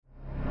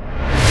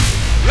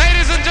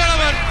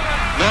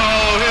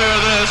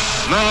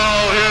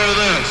Now hear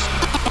this.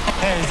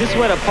 Hey, is this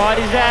where the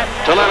party's at?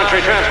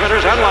 Telemetry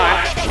transmitters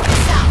online.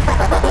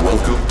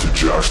 Welcome to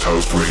Jack's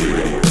House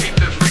Radio. Keep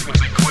that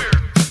frequency clear.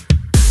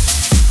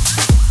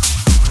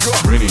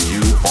 Bringing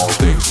you all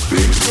things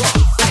big.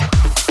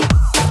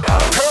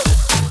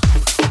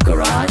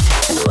 Garage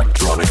and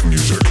Electronic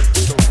music.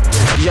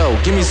 Yo,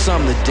 give me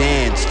something to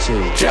dance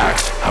to.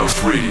 Jack's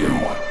House Radio.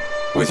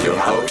 With your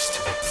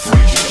host,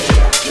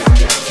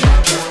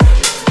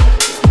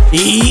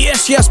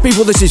 Yes,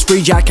 people, this is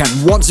Free Jack, and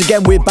once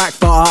again we're back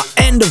for our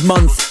end of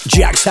month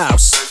Jack's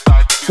House,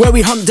 where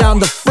we hunt down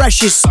the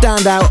freshest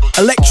standout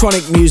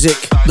electronic music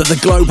that the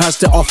globe has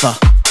to offer.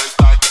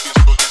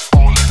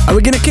 And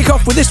we're going to kick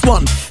off with this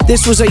one.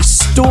 This was a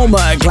stormer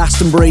at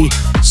Glastonbury,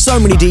 so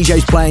many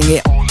DJs playing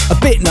it, a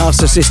bit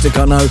narcissistic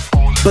I know,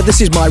 but this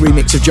is my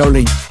remix of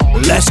Jolene.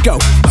 Let's go.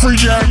 Free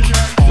Jack,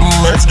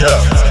 let's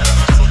go.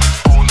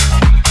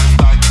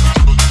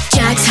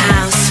 Jack's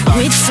House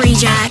with Free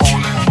Jack.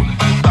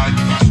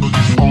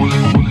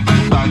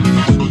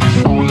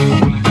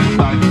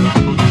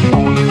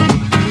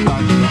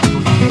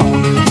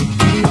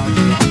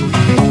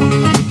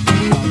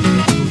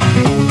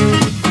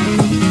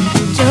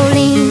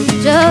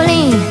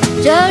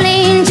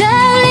 Jolene,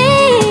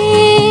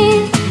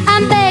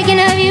 I'm begging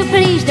of you,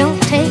 please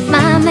don't take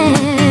my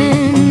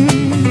man.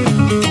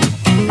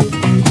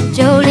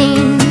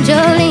 Jolene,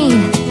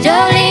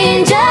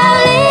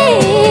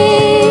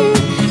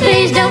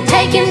 please don't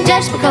take him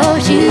just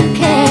because you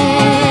can.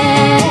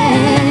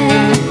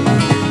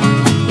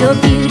 Your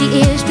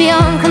beauty is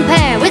beyond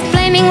compare, with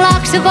flaming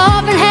locks of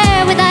auburn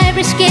hair, with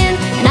ivory skin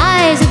and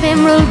eyes of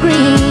emerald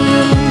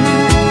green.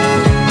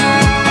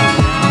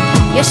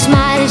 Your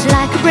smile is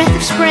like a breath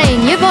of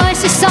spring, your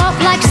voice is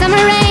soft like summer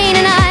rain,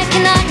 and I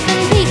cannot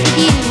compete with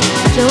you,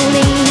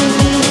 Jolene.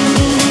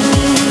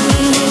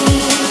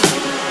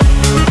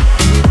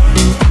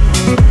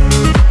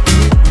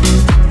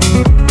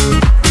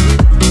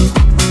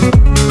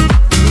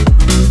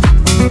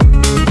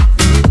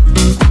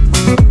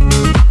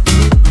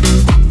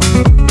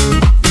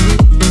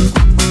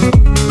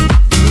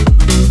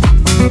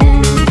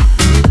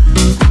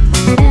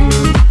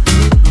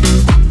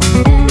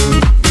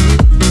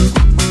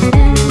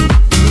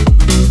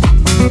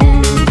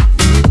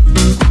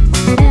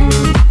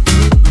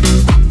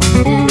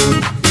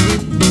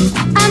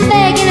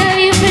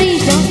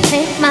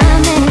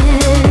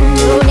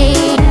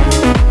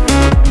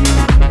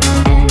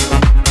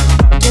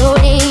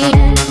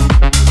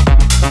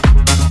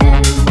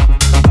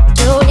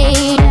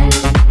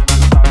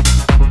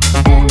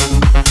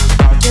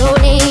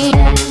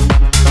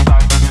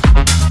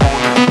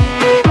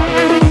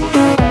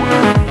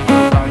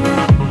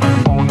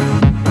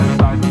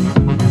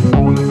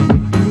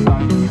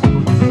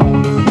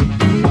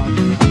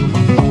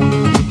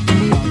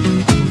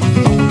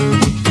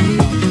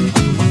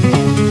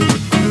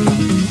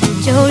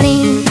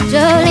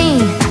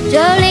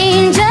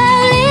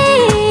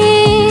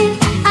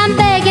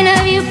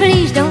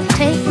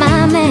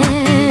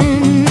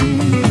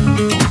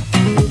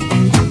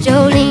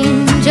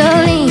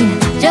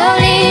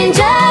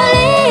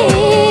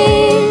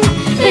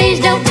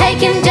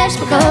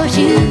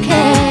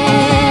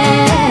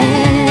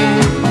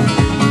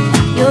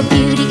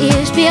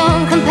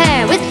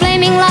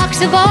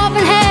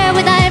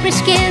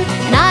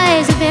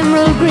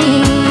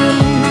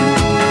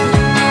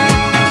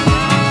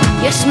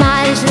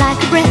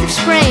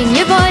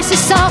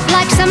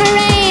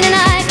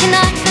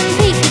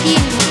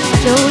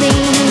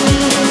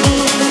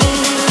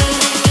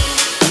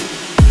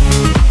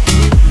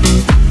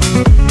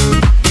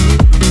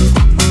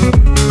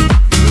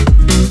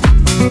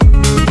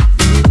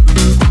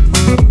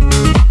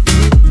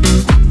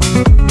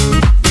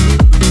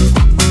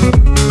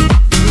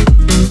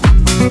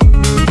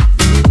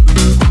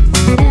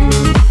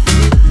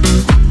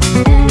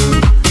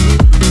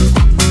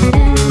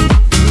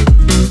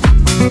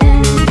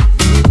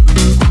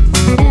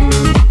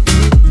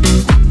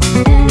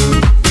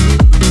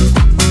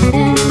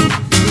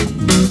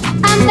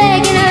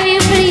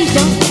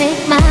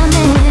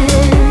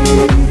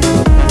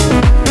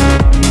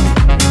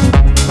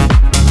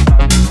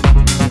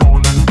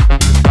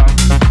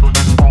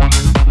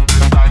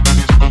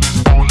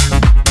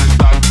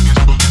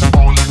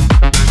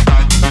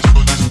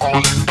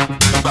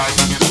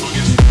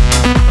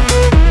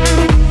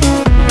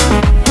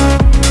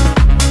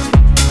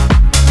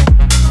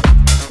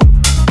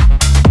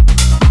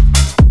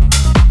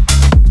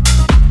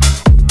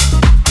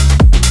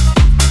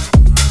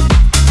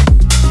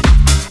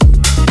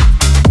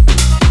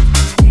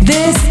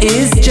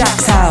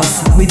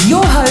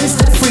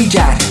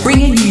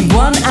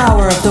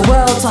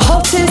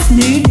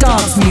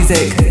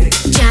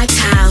 Jack's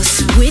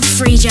House with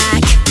Free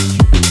Jack.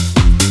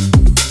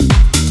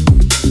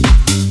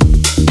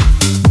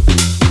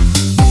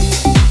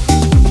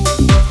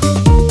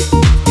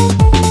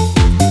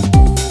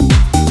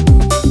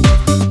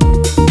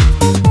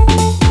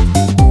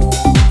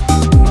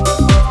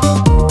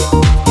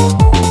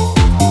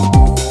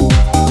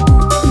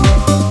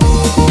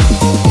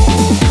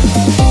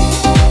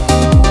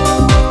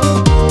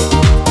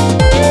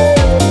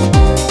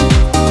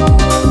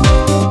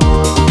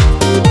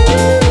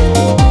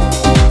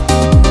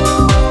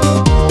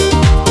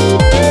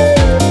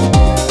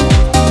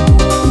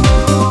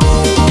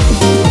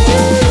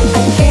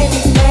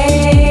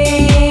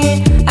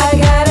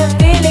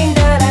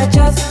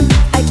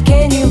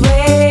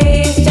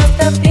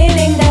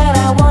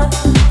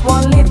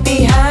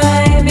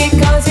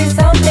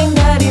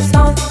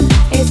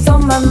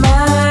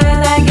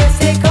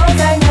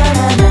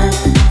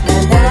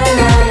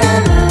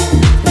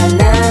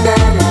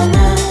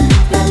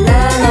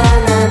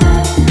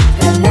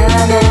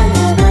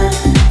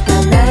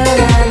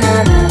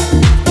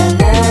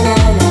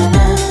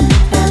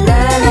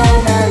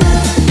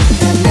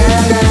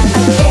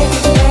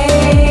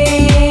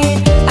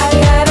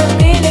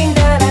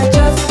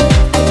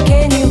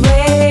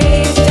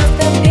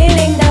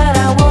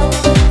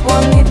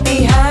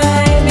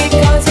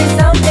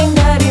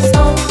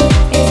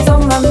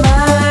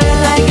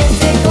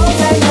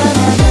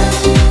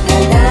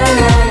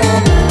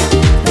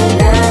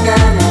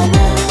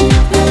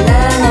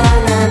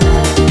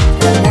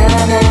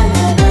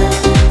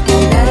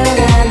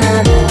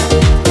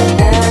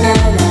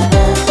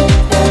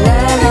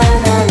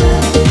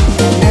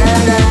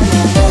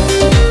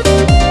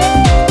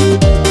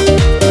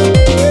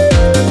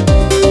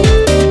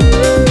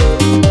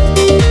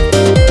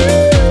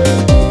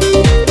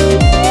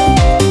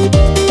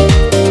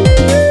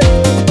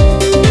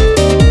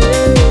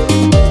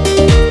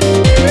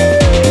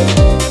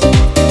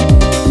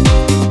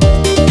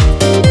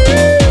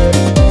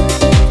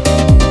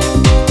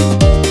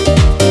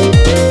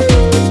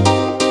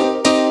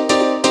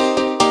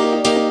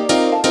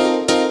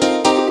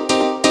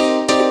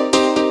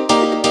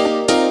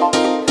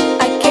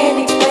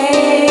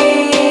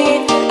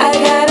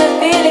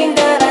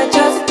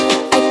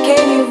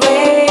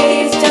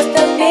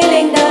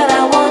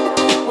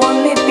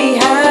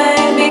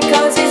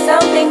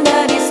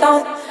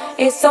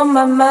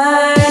 my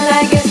mind.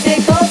 I guess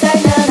it goes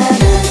like na na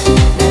na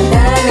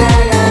na na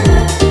na na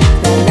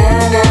na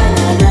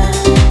na na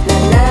na na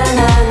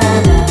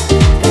na na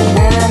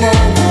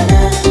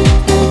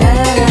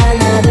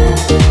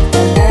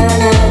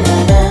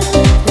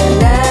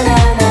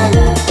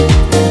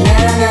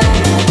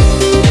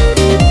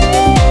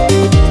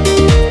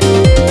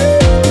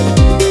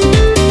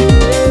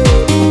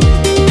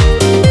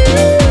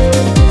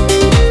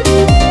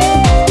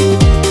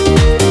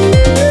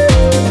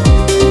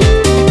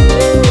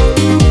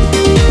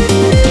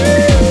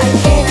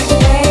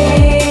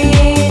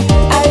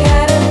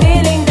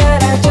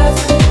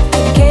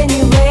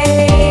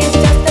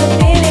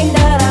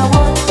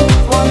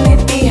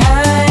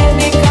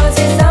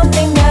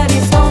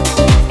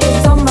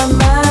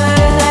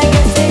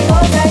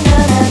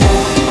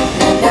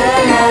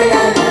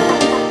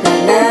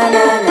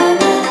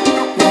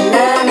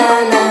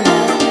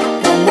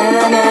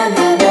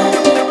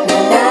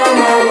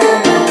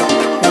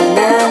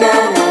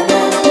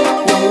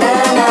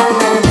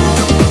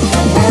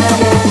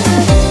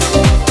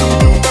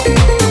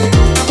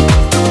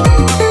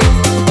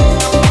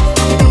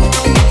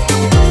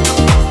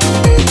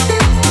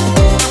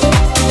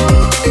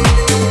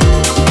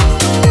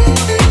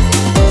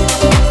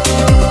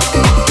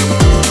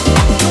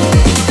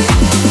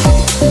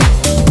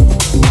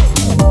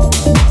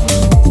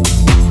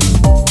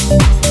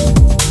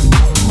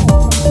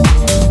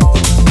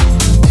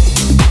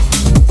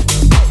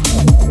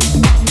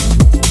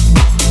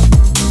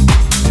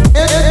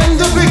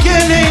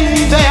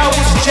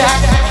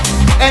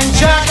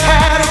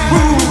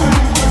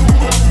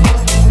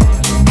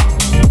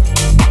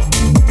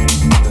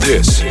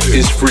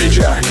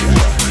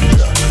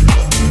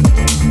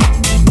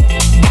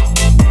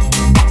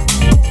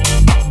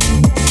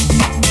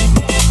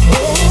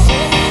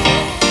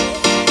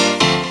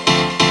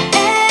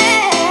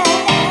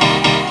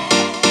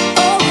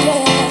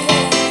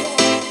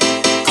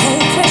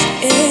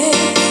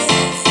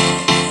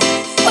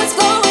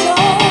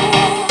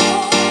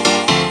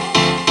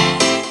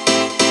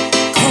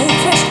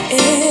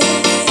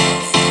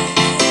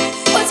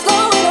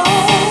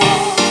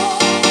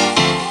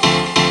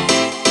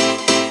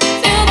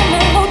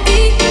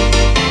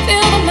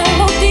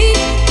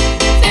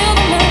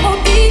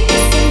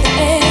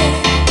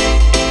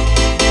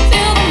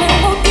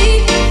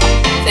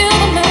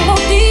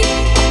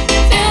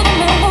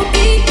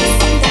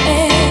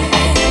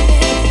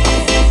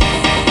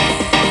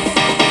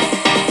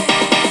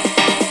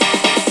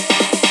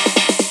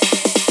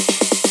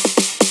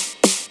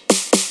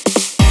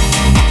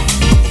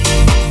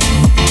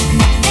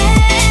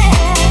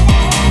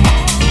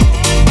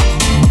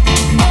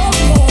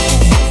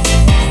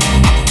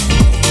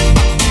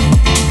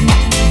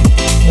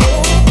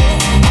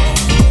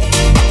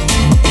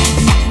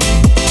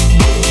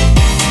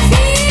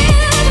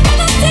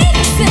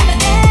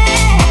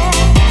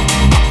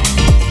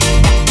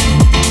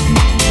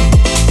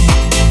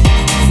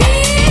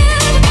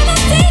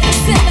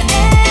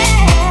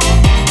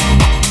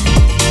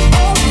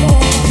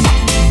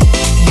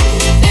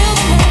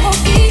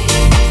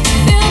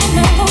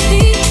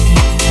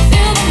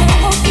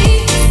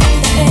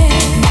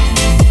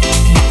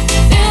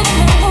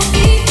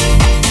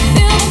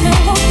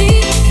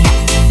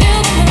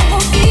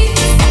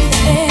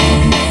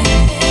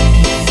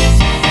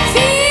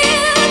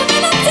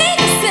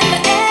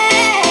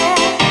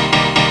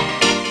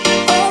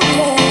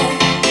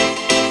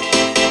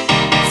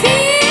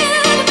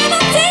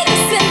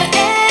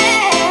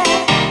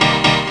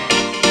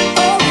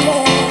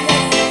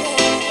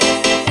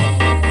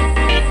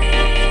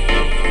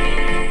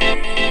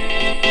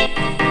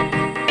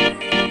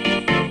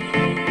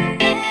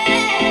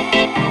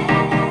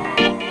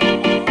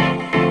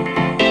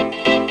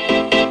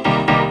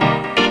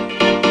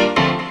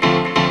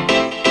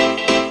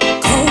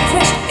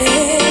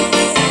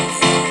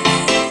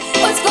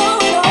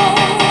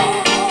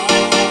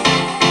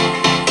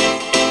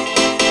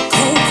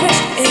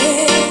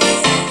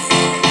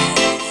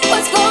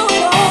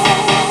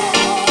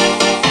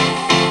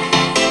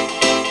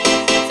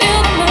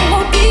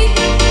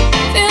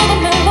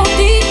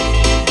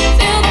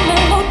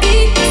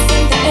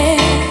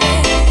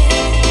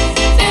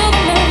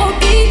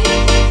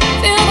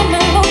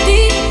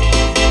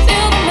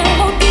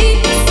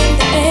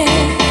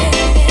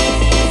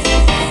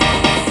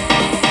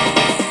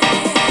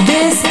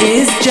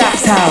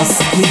House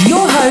with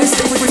your host,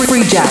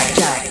 Free Jack.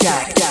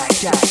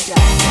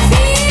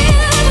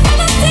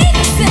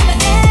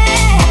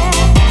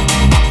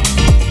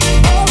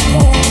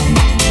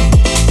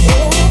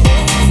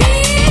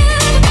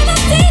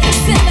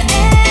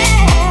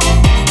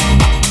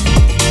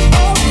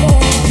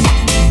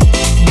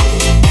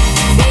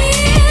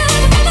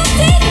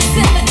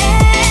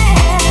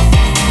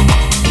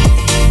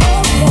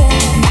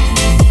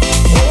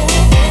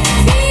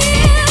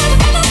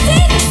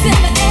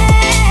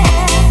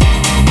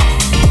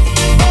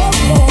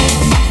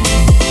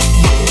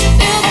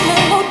 Feel the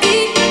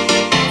melody.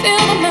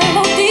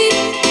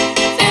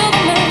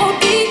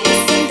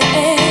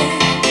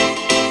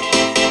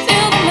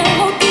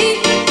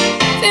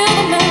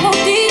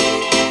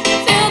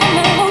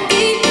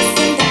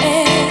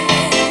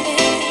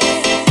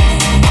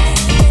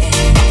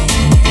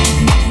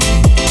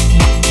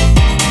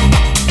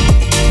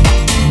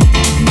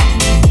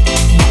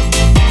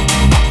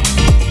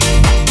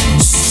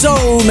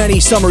 So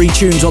many summery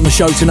tunes on the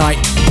show tonight.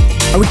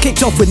 And we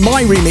kicked off with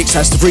my remix,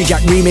 that's the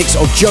Freejack remix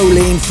of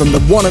Jolene from the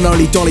one and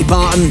only Dolly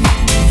Parton.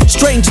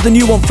 Straight into the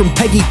new one from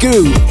Peggy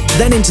Gou,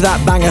 then into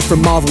that banger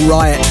from Marvel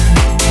Riot.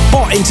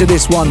 Hot into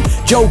this one,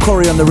 Joel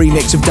Corry on the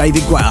remix of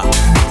David Guetta.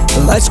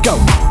 Let's go.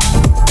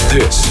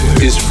 This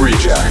is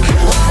Freejack.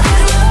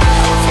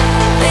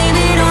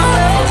 Baby, don't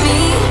hurt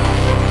me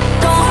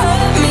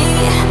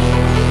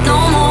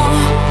no more.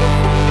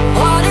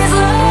 What is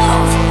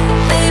love?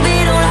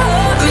 Baby, don't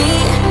hurt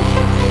me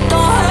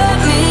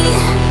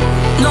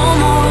no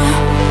more.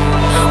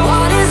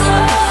 What is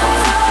love?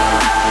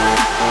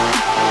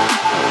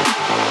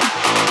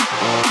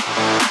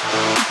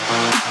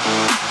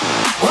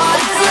 What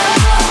is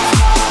love?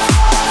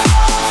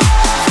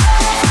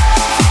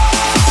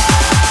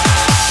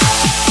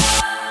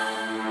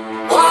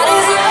 What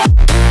is love?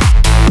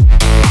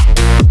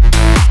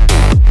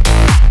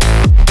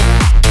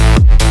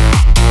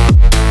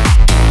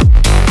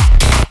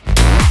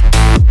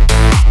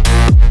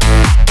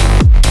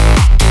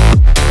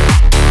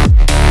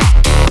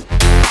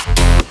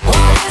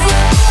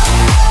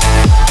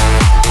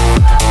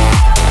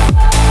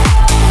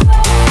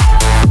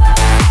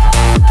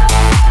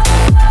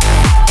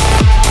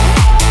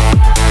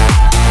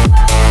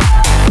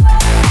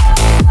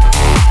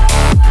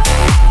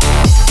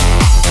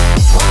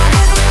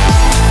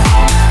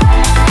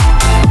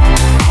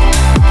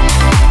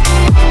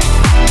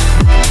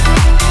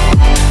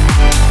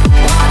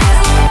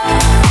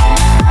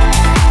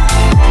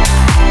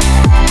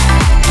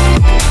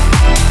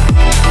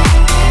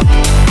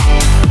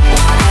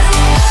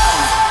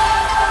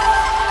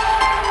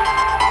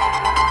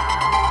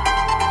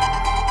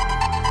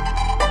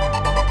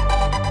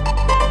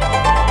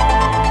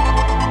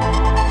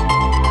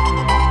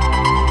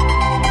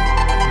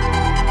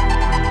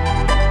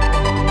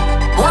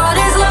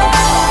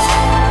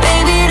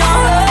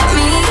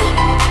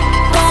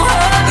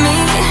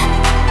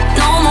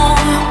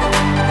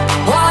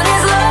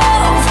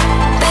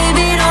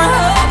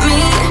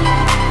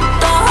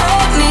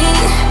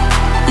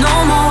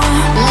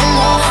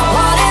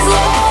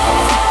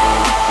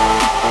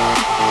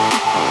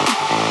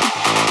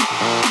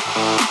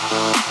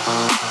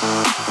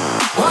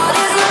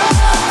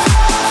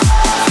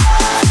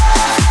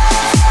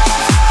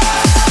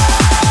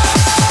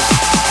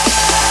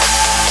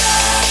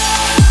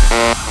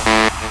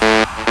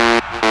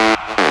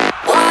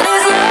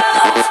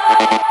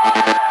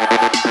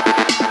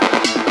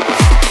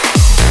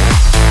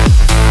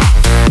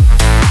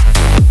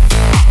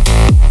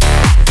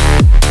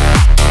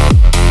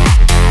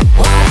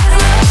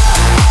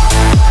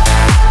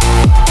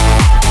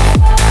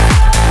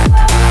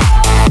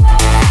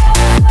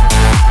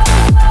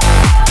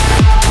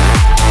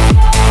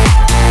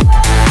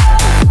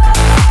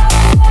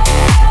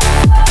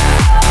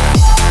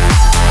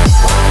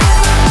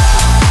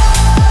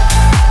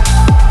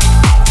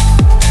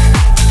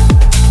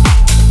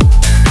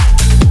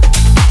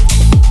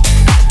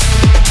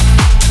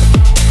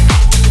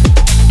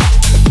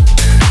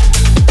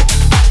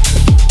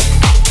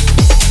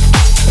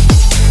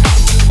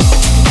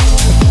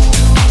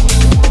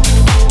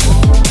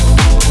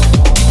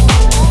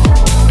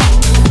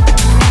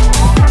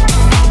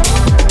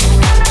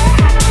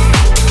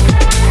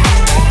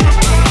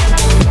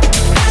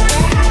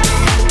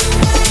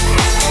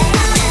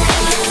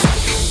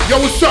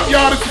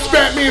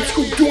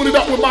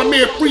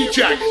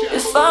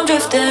 If I'm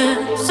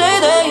drifting, say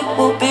that you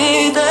will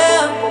be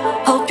there.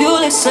 Hope you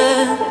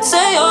listen,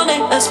 say your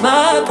name as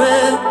my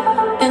prayer.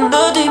 In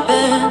the deep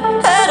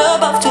end, head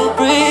above to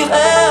breathe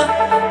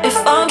air. If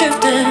I'm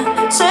drifting,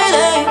 say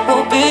that you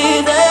will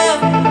be there.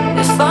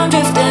 If I'm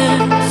drifting,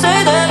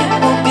 say that you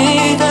will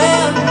be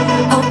there.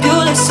 Hope you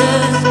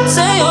listen,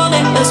 say your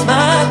name as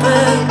my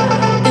prayer.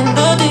 In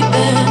the deep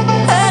end,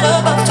 head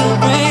above to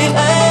breathe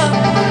air.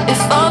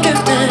 If I'm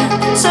drifting,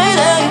 say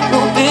that you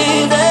will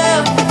be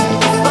there.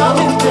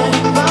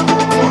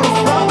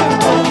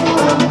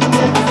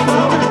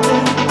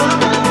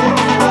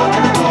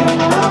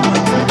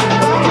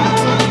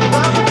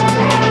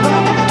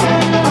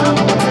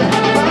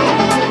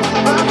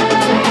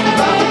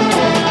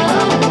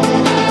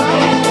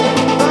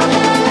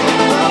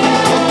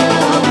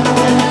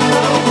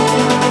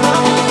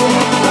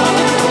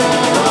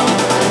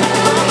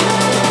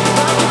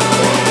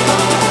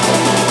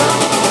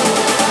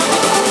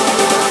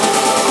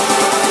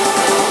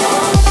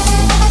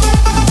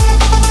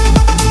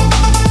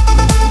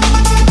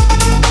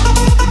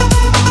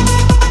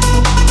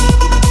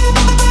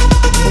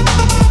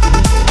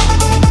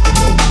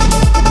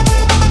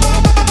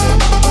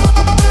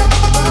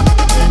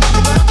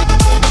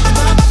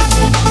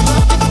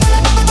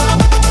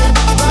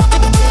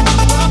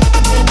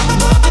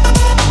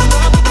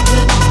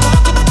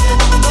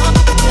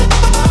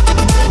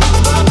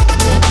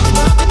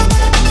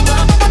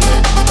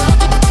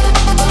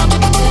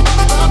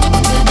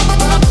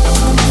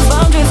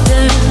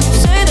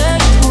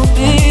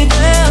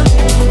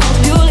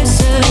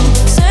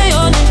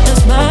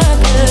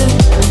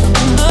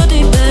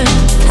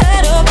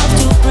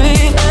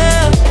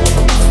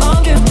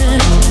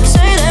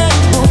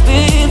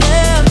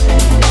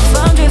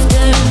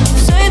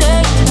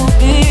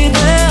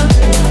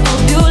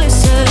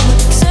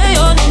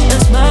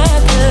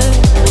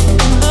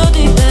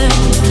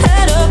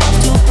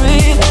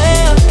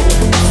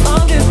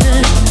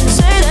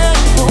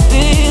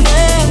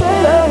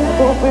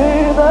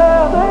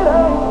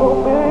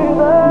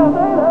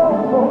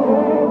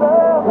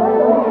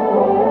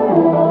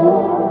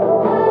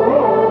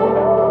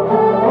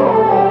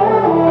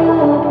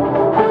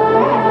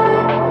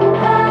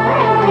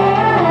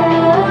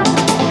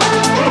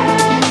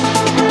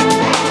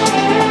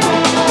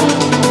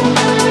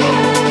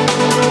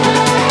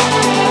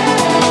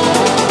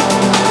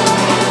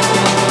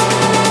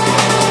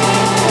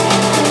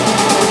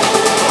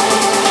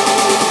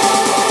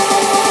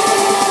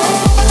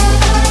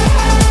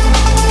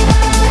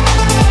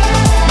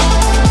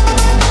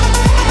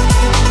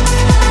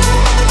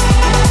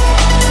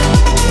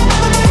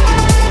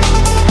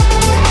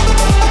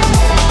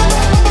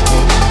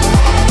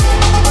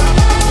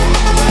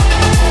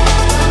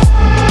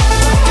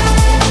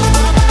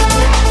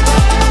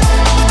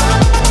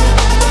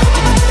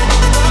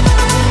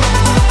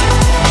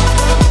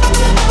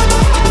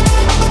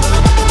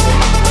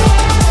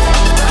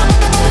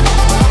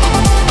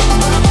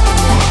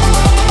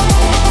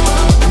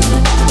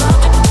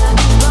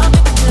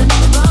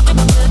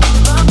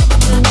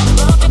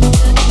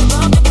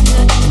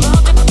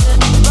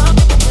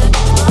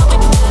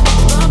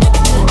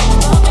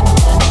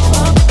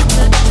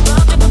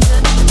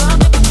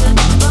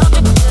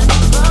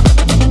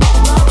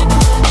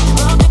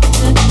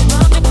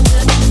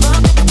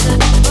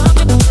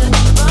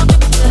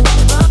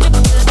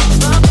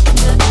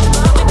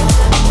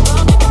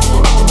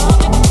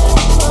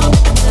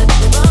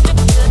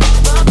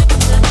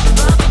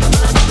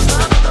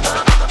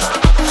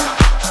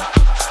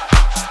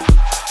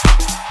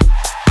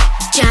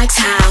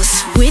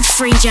 with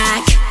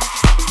Freejack.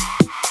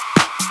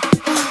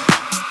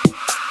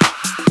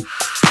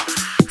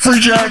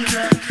 Freejack,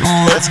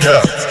 let's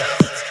go.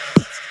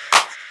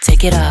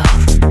 Take it off.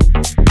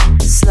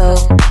 Slow,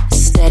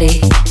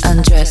 steady,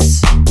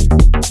 undress.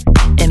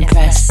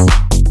 Impress.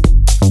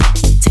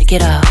 Take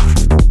it off.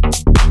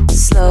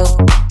 Slow,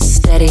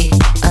 steady,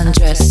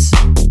 undress.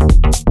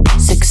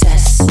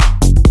 Success.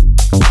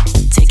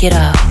 Take it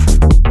off.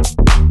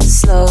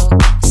 Slow,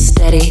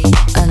 steady,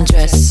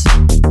 undress.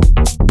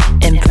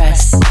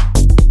 Impress.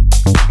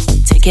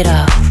 Take it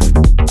off.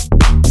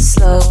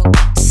 Slow,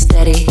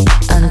 steady,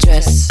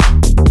 undress.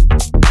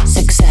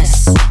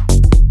 Success.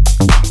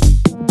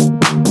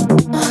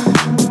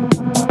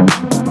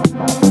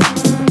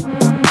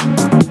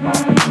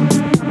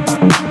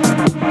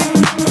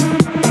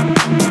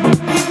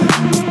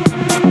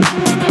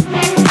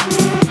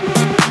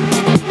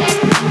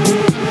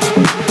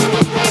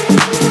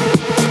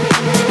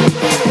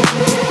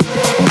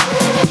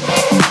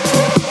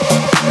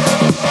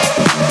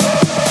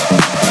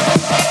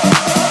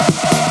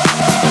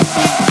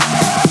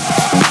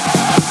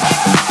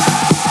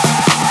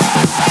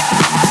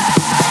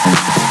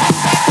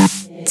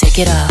 Take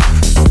it off.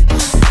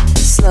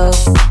 Slow,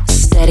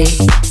 steady,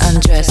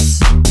 undress.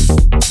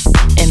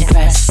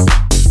 Impress.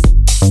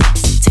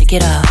 Take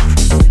it off.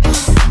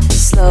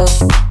 Slow,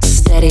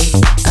 steady,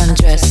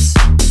 undress.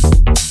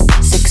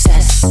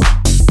 Success.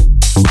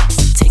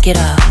 Take it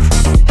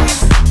off.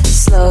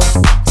 Slow,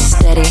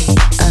 steady,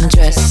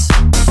 undress.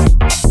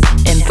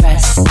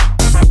 Impress.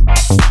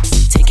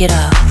 Take it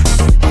off.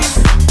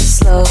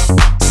 Slow,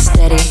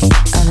 steady,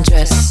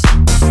 undress.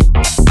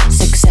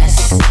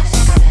 Success.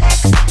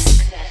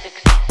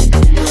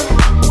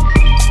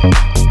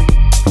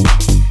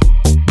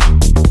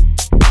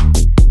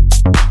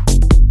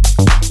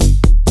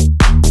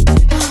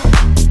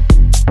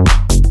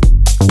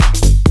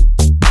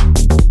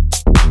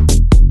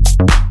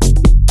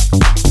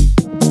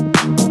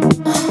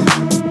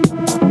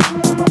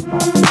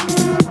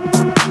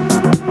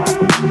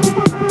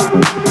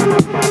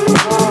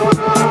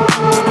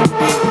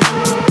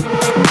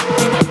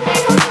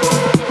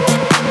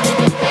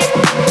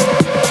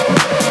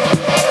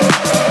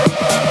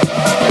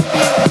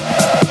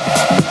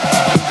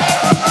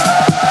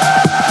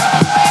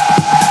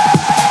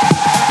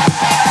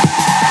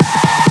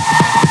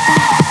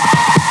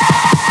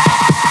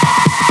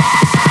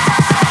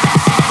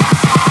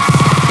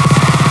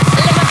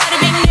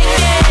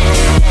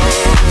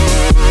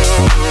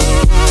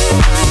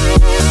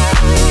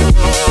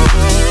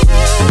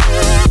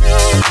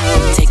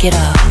 Take it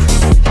off.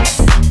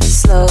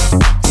 Slow,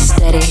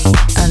 steady,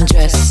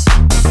 undress.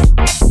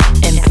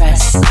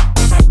 Impress.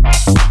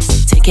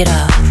 Take it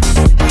off.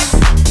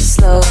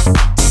 Slow,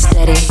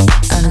 steady,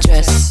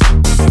 undress.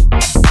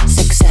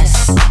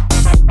 Success.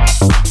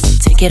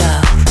 Take it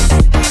off.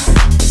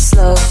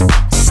 Slow,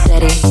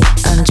 steady,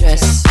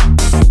 undress.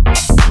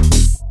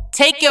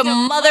 Take your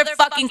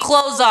motherfucking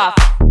clothes off.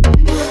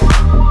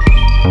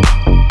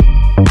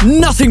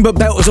 Nothing but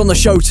belters on the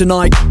show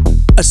tonight,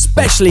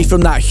 especially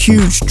from that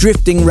huge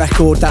drifting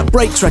record, that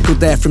breaks record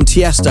there from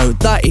Tiesto.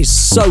 That is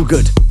so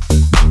good.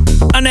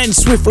 And then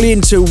swiftly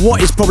into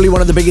what is probably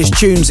one of the biggest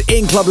tunes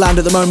in Clubland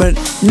at the moment,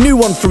 new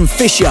one from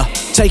Fisher,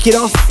 Take It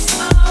Off.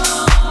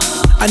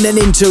 And then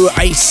into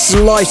a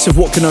slice of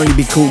what can only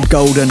be called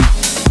golden.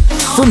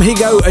 From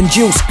Higo and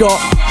Jill Scott,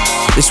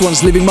 this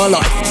one's Living My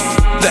Life.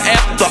 The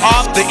F, the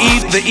R, the E,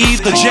 the E,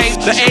 the J,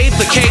 the A,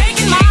 the K.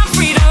 Taking my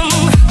freedom,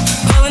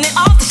 pulling it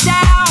off the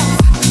shelf,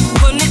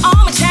 putting it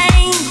on my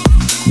chain,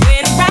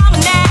 wearing it round my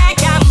neck.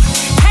 I'm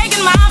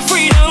taking my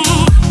freedom,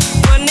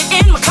 putting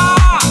it in my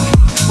car,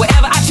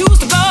 wherever I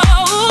choose to go.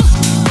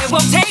 It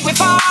won't take me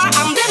far.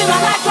 I'm living my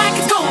life like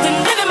it's golden,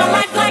 living my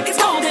life like it's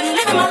golden,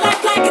 living my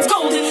life like it's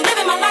golden,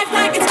 living my life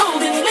like it's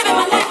golden, living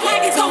my life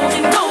like it's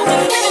golden,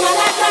 golden, living my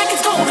life like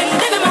it's golden,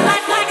 living my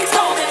life like it's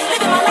golden,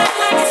 living my life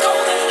like it's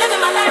golden, living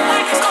my life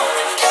like it's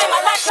golden, living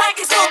my life like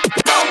it's golden,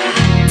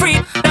 golden.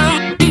 Freedom.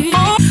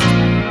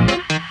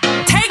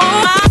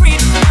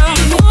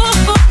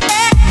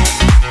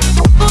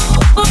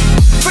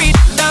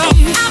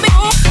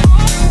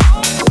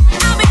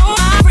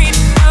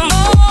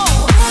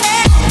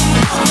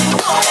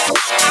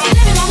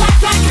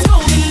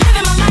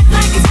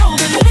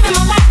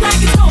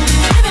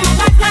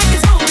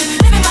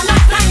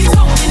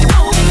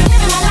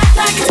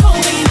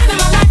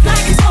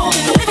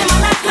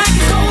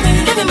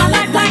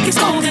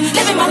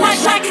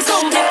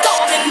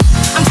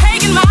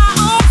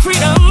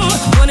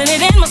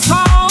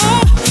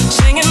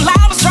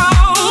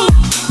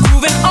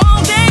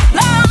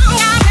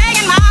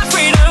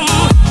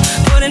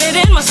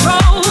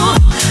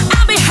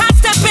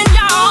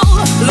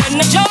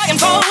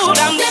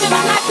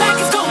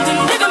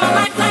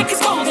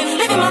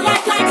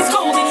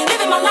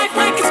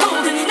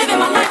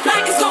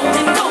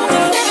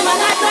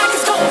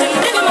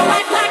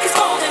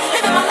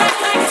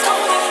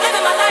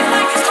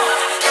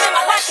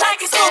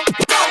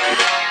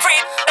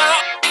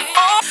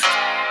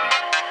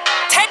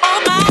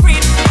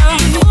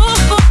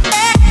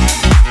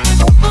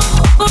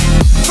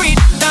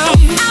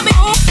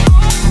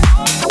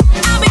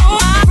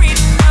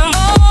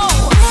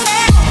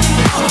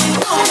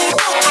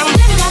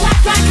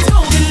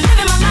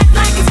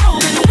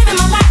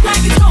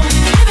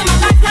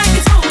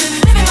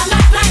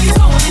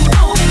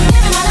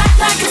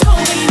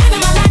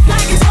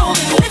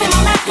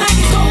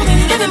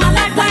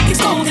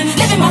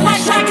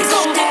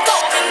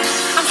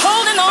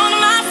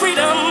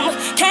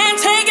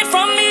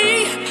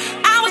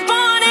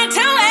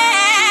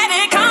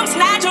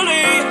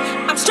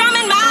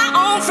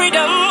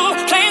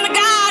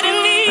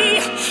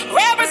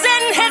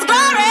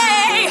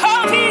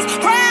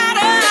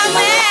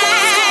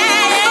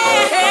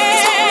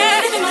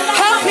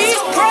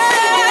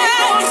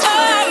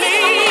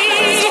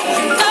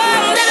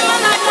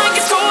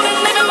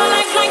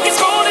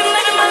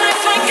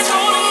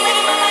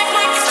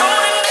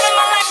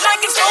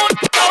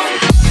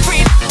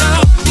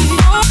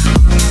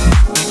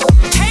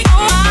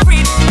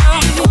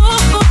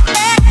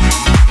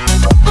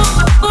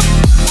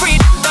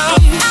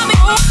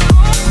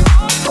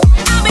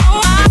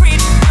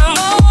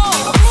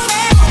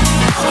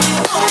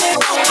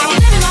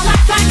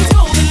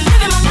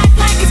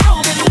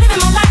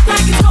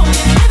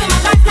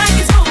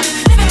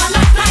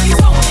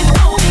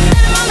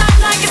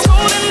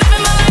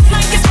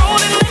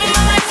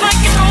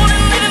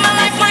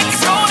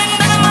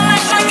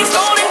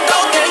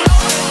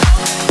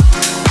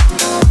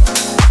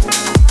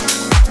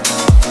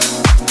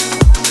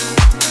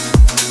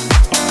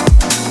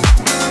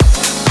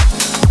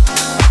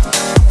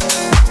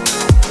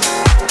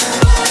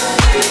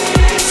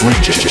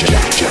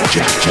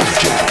 This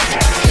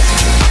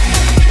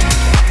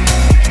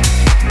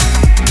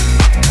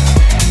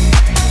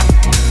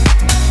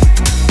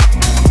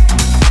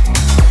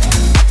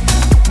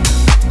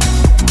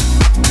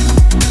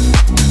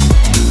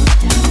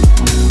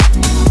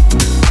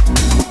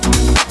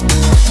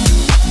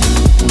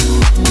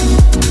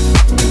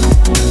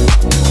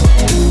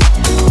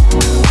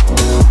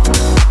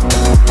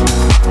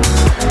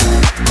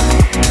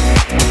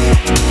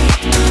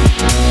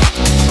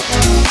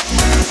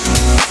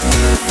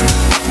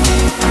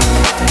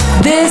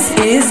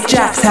is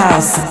Jack's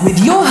House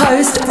with your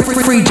host,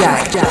 Free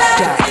Jack.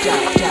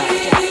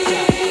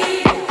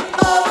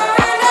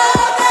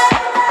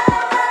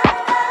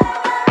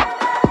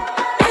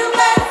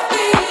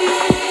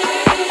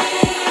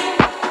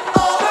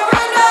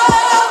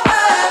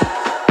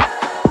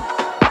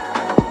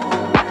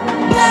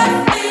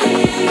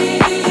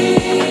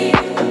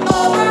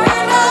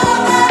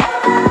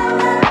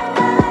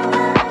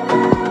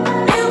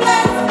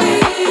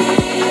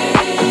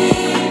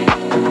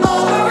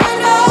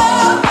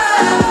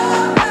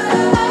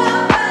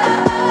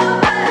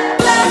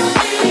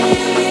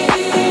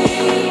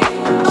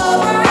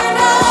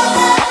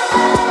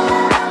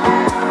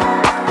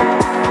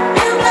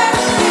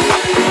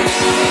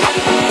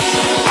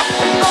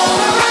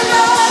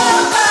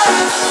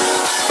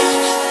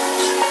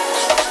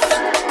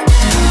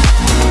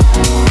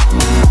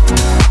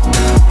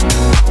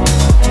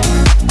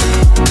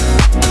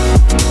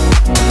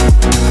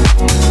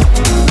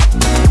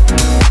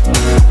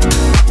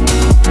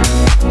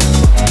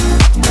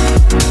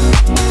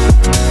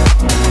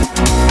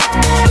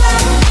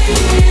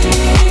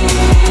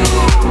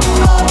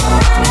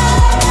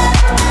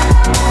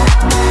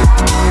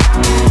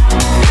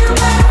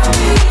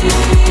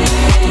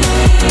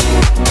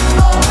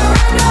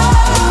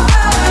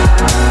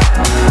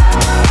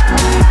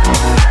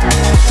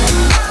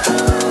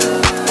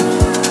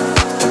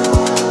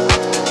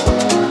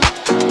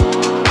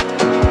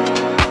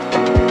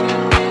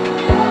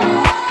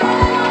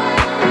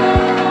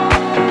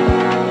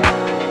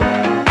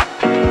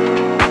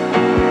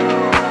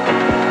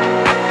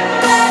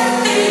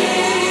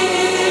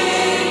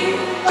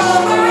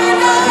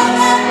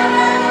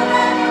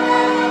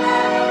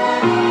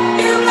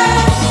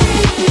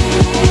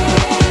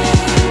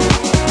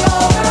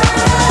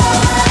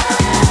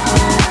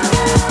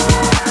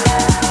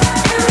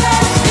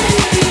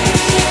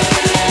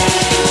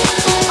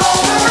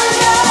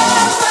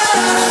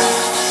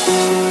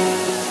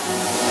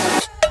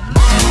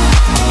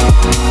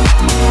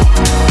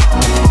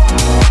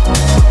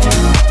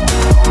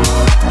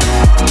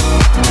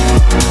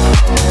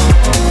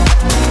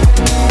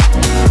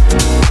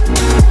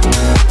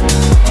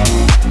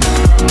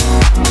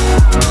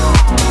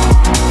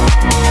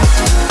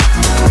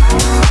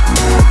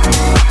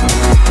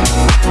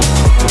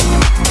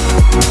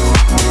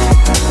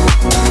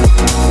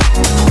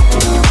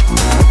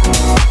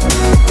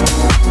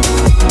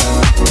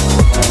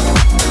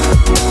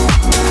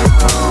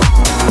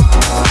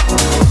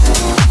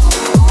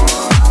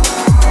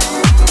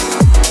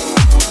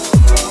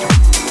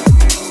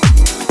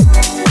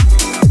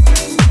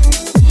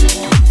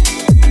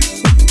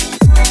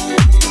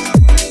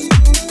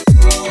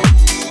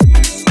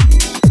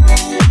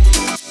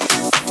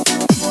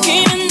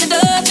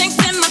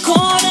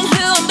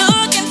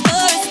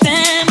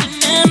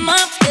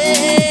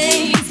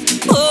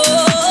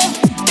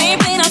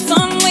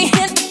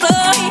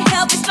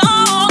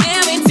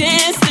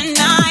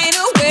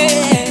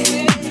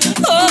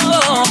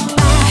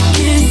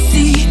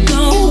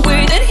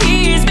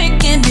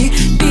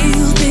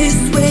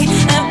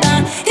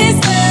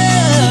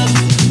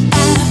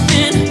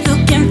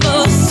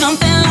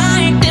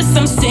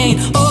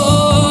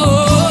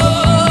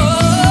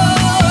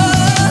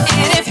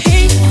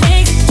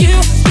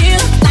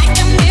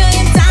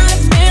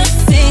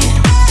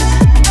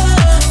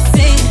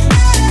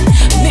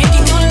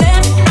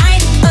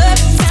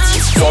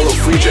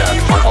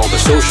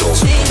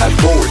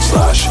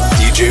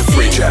 DJ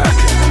Free Jack.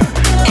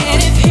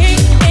 And if he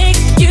makes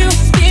you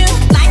feel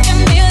like a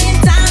million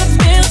times,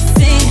 we'll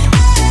sing,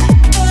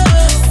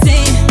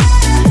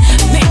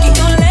 make you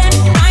go left,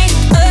 right,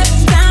 up,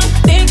 down,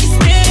 think you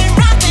spin it,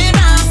 rock and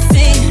roll,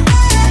 sing,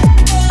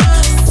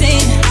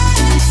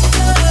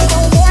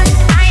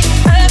 right,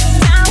 up,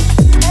 down, right,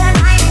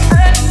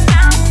 up,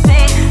 down,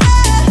 sing,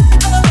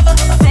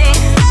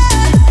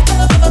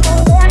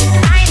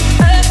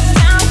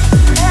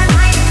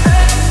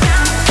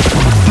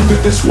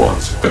 This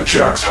one's a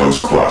Jack's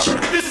House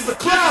classic. This is a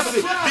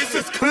classic. This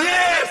is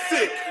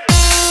classic.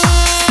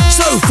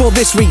 So for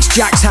this week's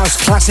Jack's House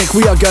Classic,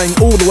 we are going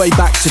all the way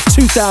back to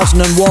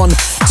 2001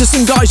 to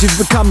some guys who've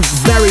become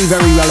very,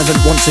 very relevant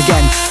once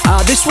again.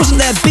 This wasn't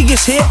their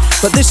biggest hit,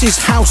 but this is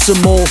House Some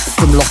More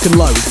from Lock and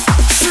Load.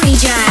 Free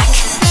Jack.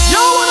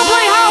 Y'all wanna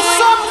play House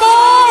Some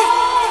More?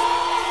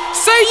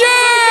 Say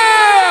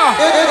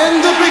yeah! In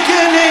the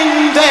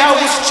beginning there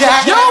was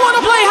Jack. Y'all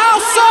wanna play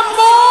House Some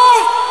More?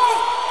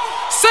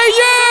 Say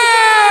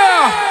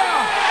yeah!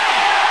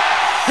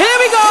 Here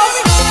we go!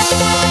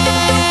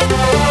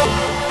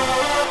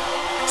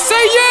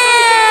 Say yeah!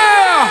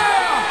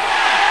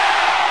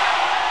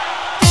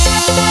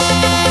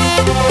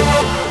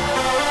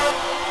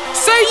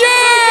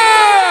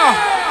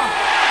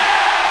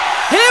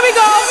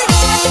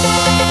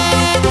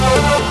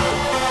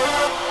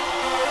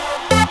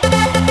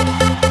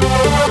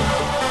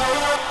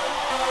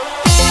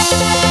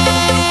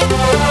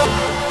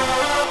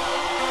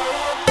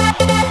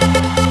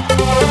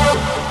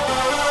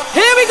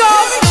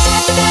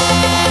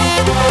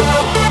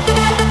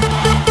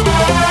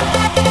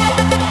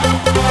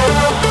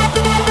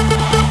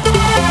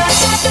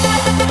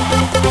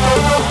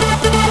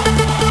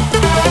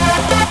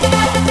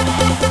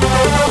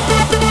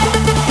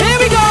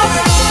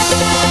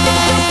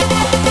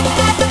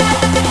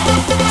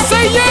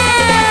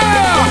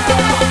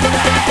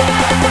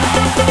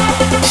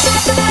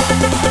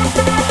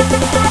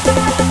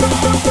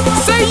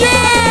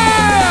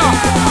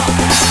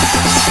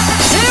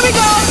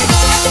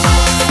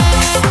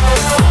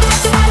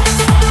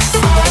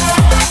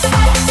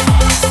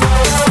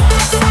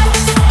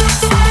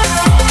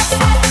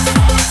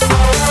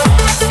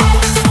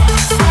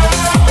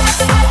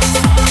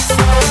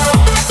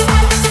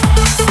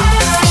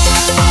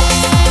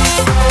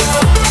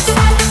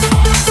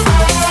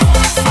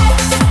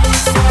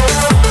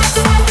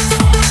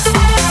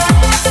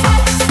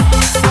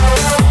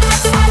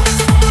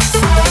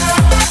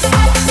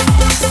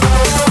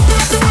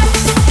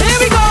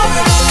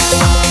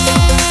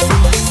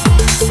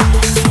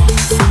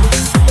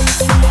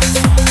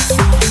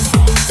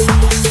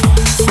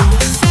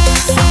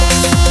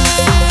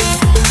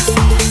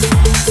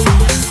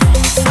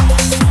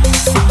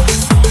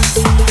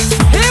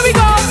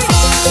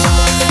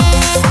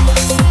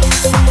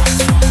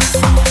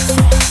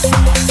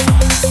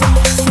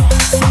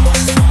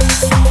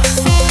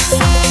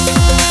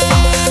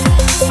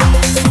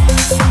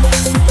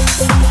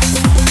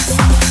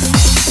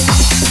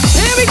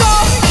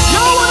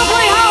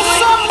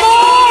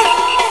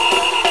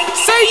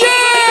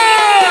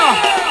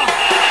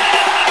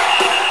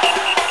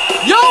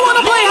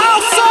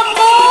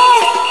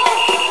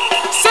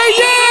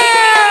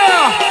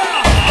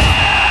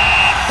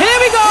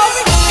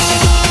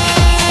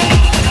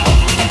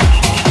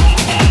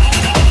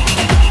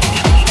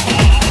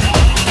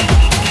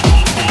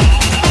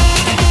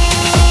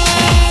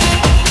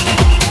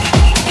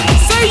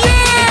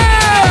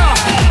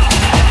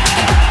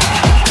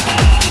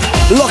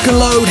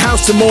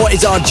 Some More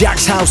is our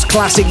Jack's House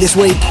classic this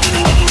week.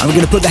 And we're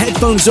going to put the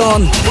headphones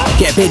on,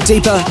 get a bit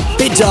deeper,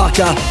 bit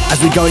darker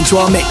as we go into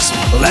our mix.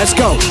 Let's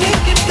go.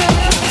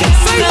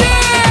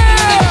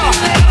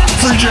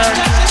 Freejak,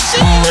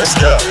 let's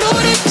go.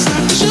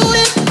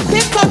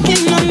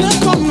 Pickpocketing on the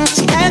corner,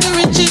 see as the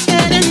rich is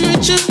getting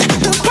richer.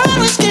 The crowd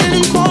is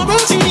getting poorer.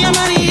 See me and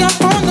Maria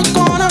on the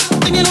corner,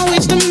 thinking of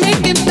ways to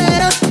make it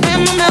better.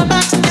 And my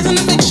mailbox is an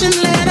eviction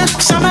letter.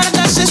 Somebody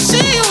just said,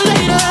 see you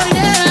later,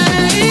 yeah.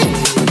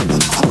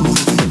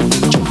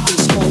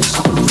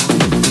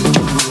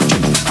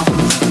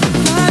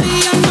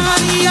 Maria,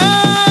 Maria,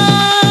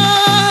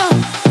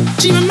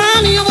 she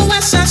remind me of a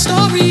West Side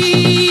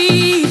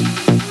Story.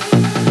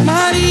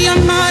 Maria,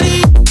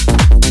 Maria.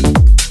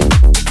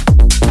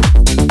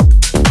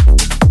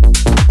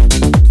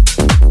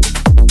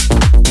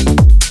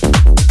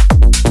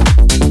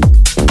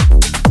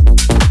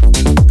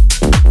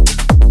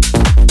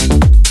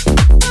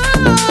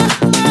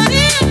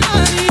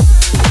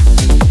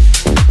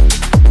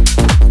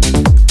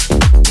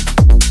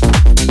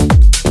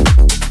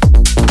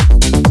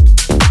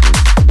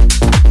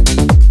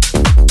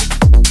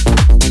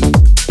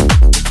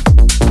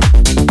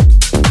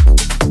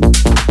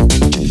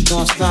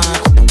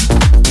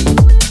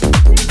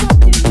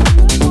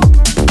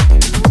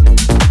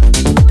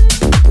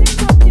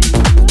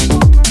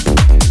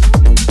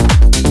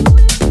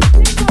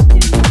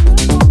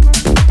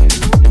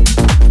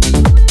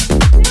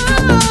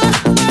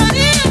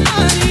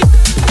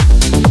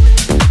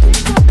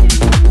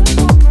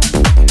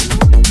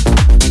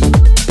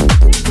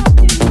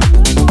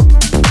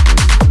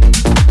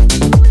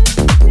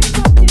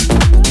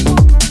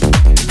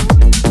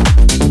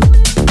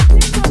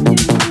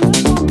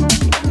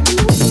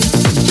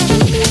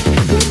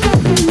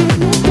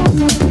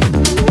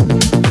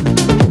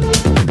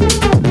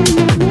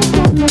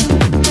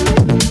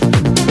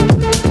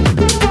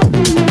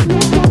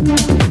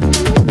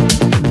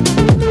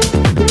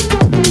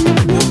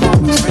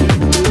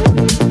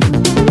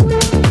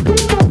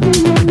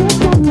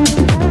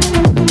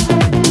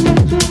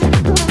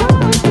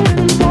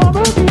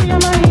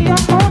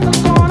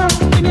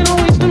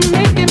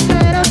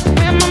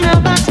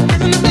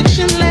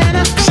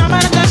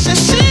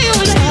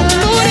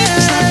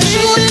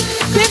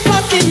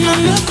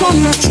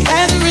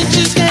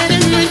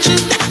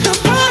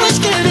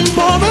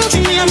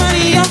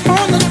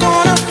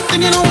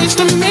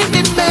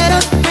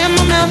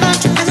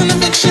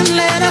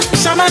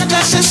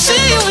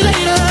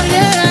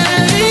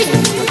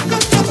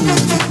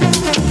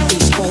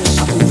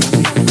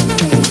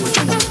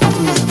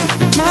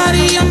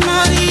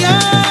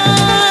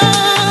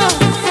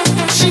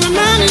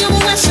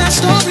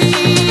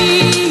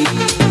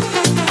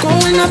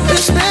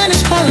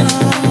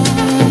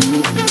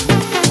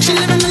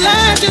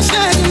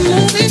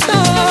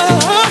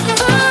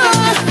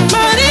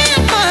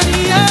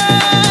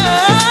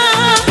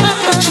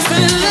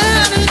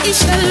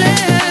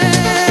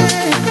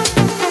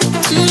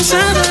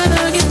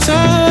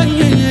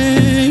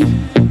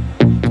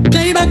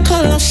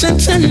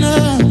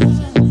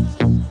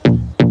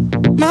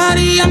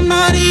 Maria,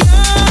 Maria.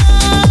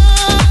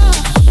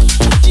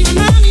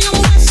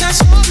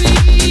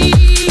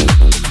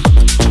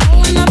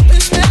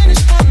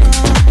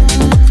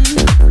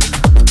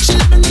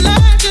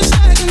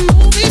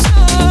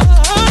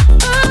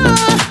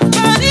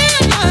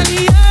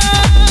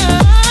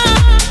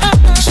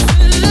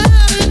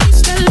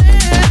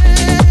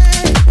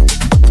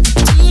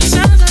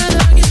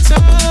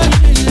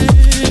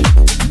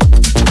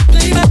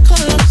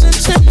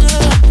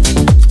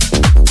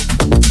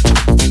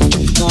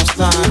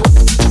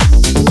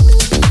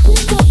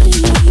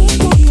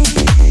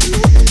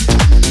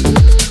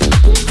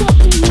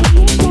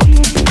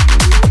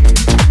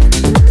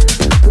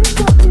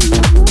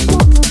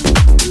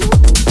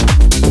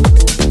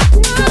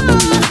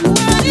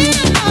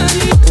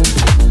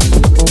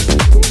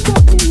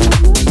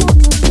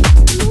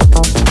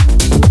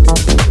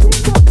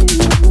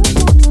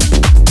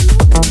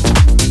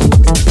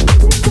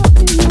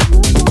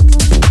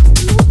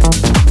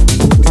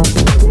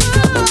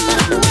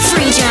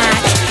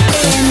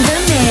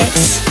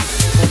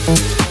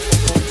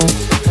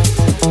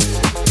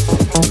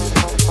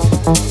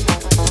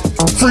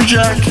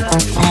 Freejak,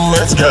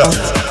 let's go.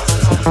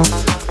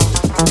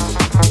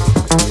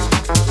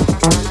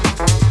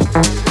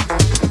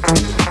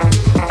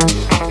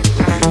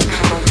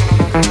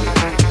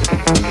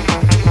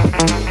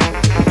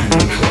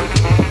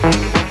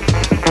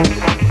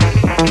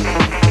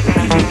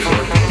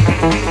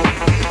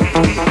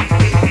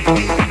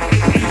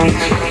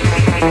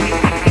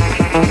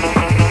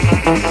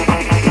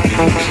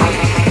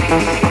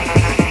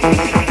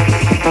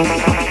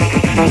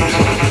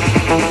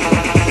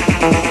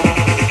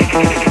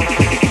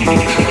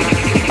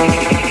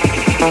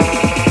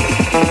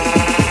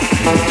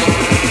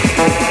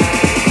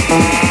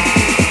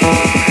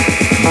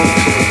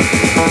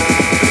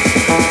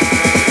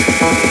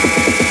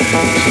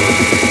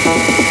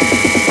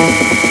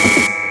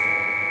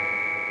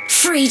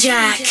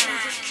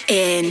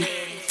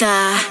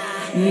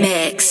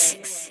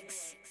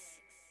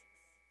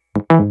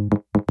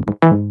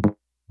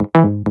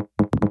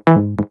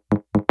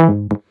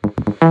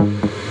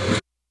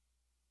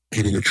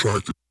 Getting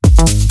attracted.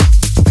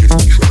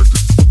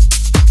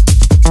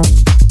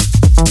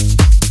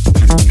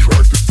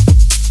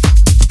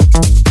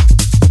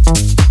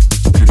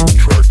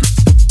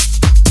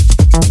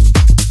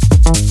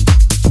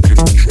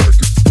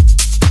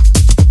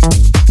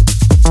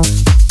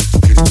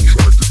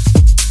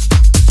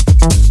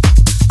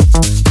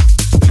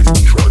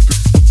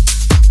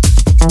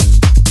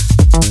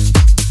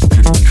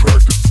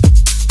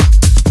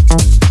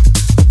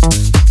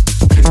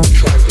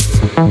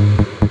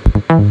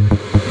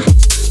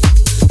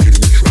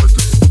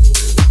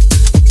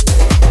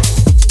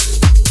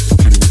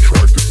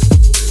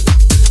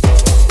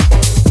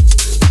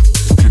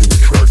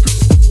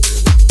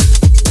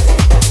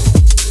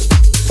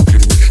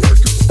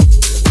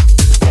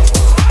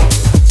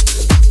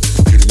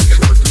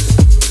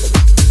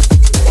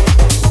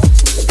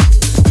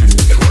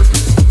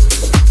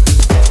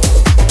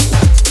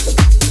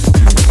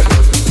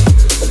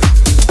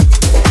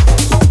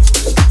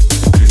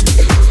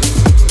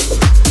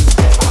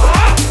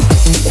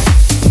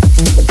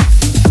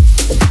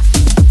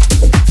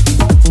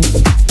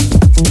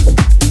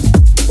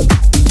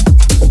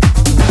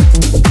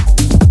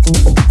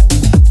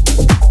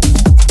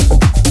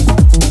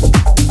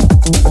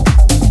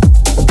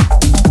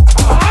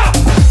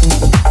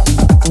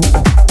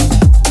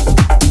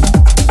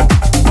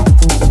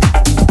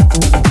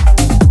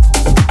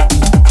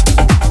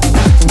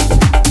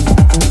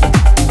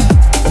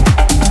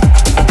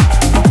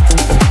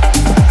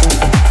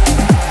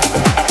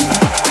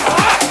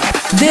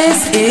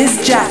 This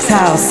is Jack's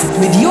House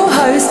with your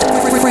host,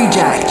 Free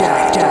Jack.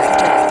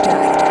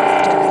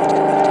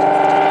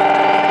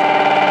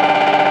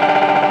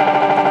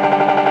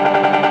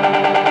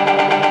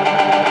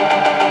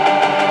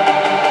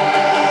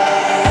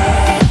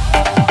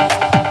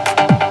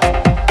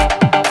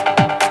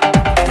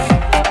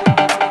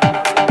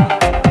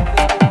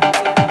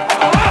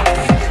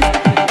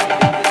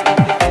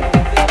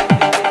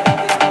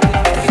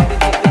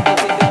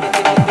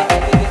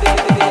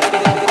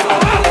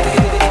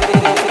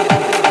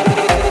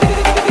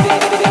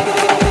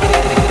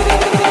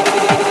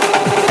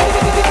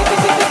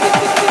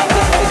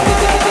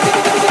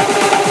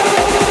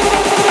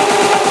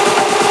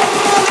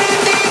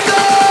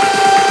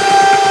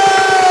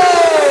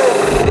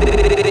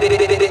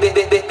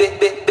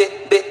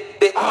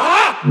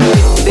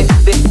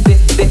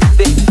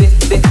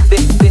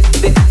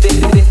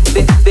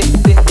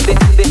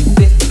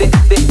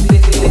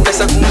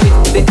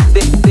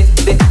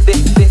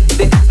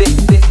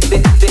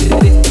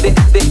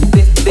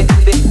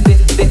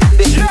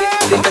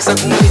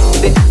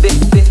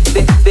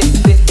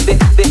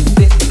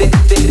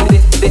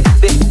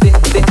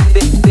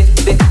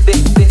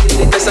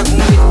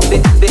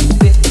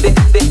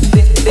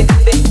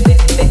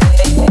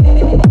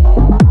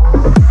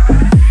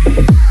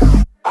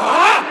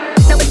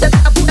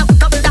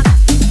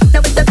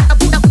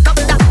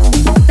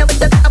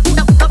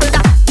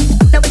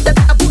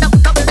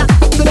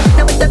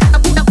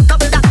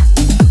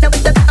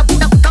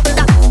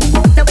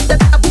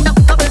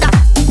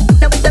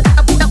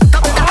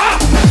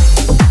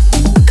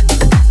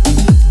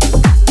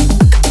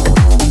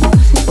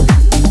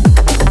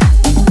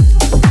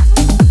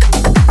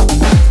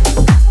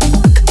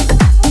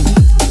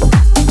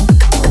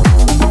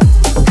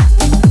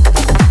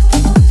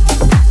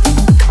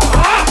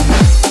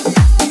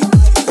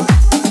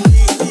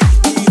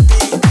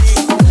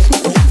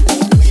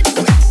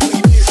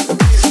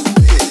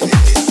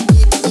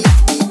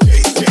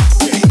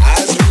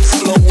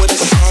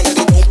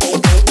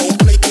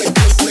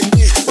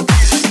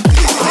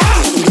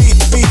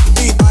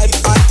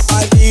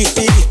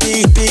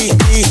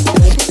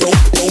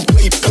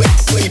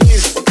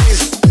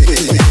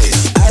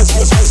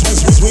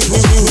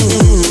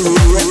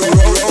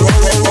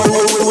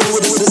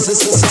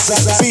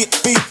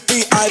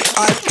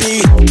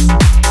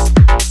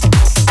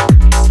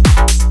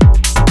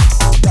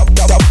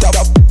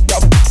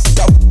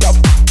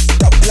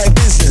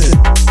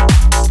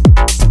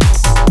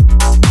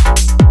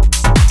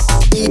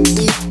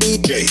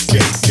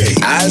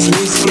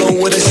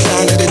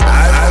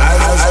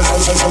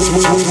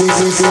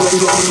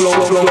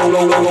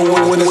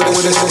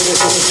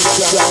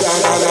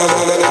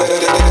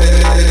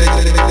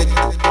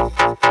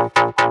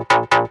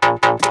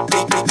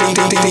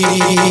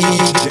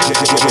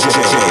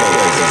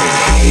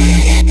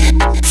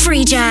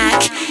 Free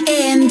Jack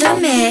in the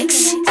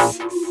mix.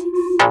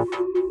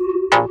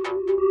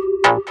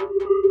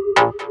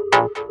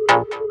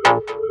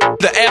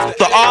 The F,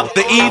 the R,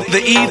 the E,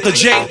 the E, the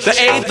J, the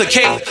A, the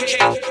K.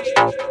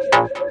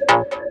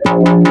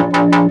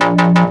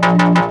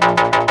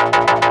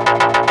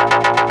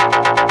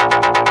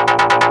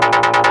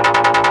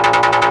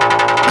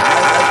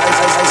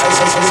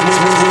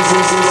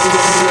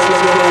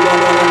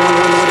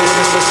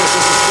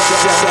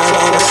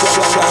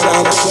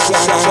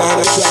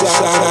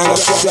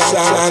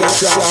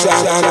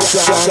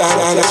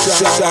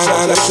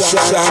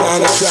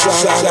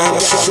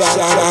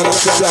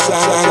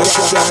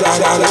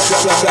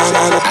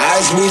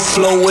 As we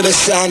flow with the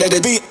sound of the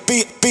beat.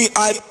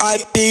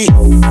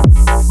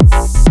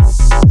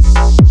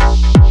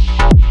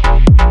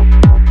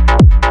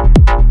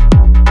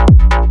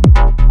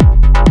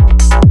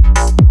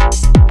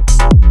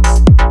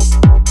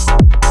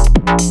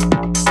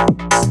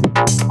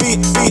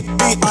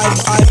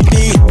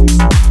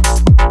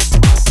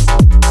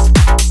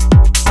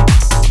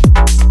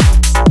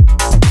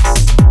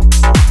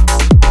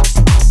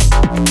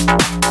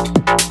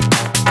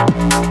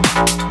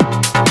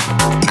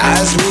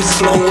 As we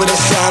flow with the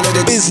sound of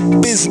the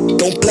biz,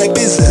 don't play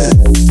business.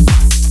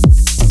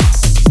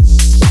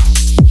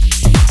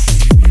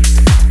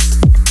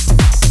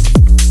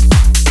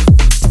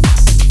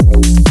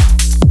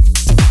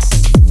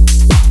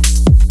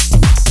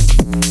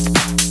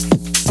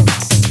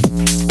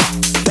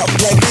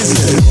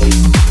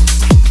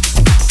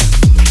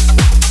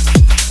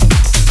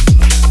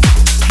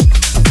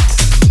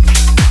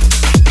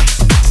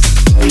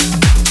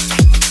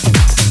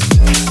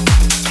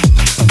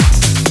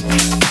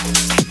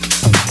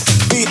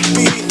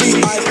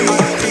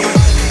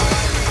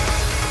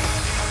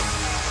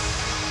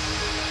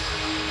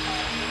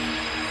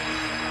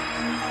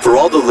 For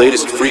all the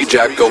latest Free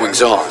Jack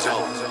goings on,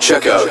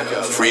 check out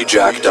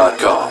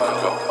freejack.com.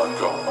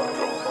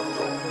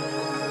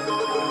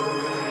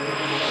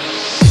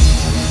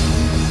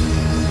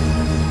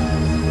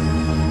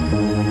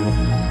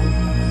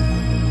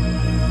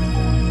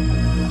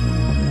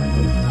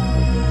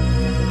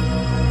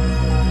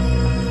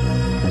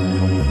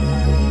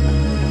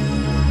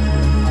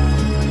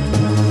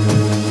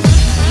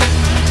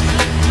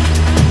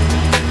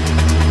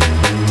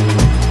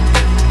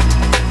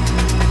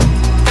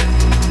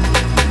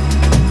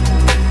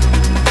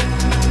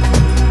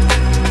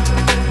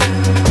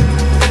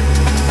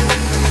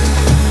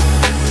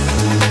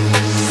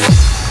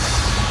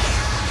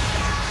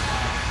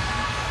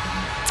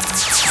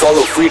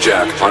 Follow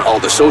Freejack on all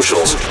the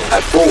socials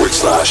at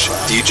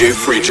 /DJ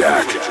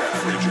Freejack.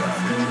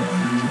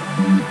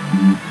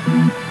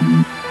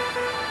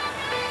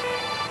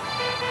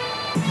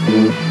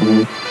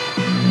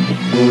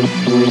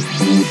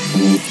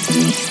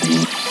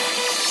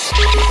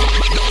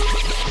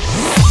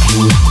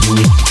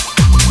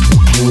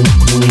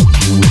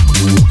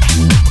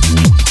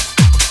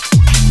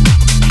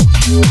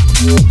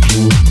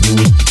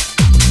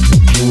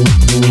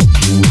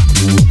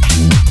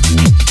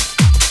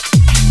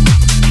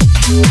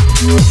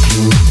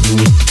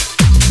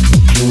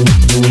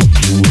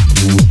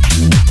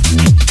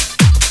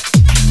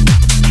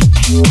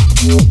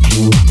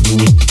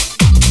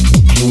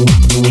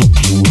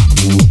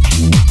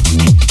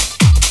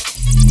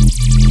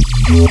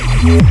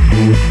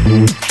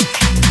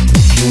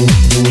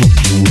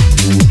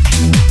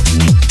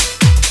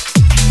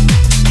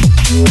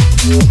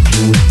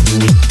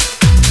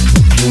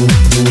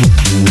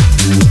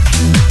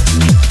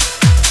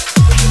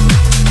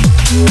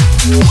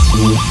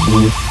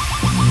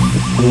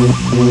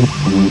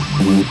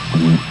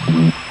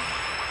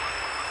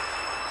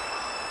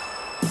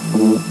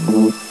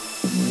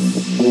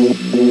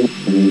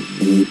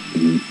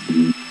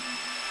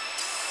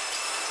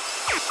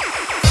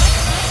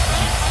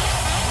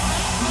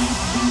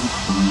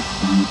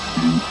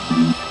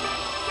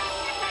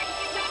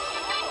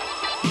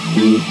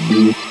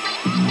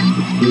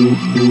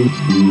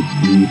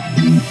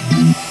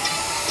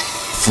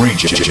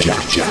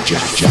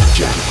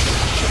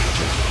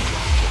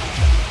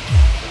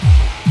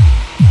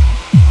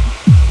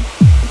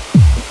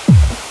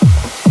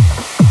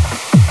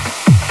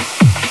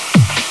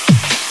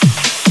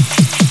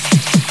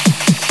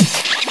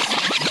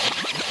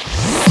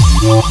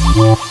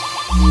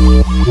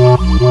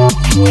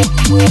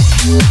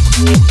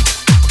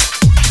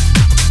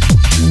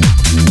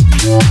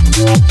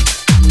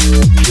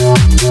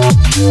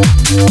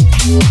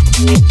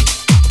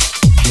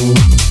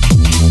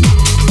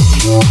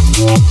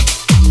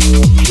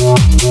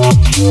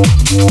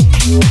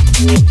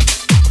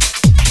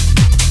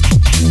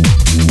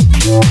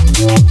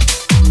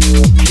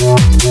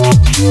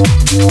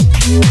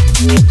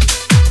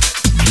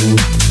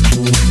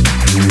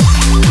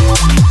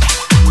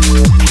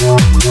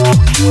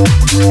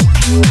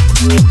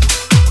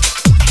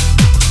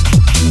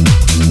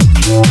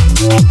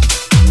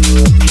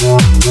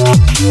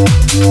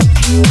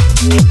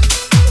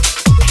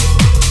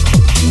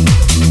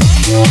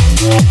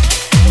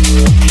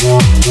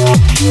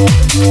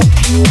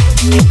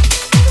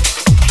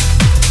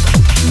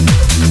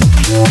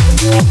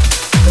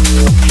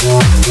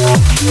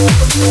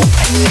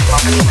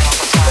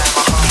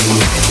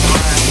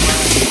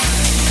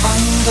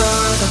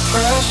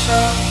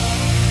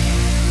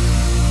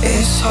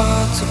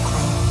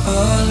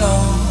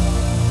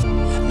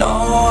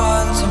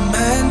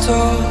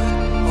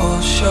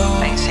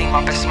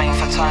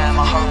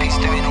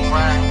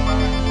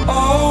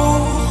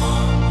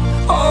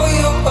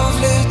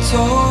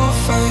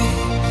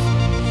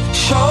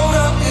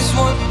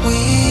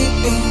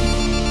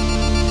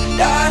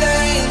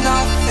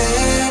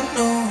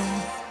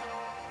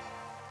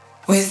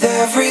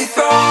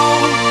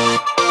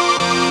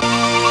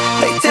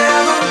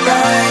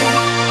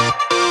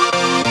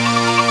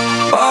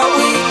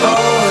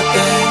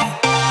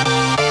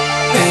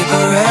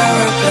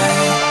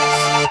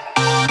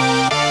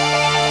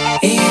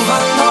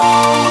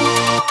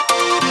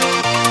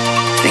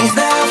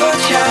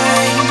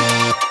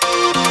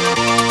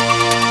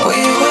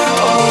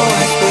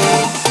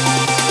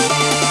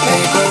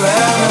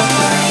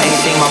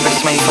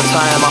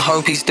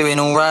 hope he's doing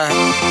alright.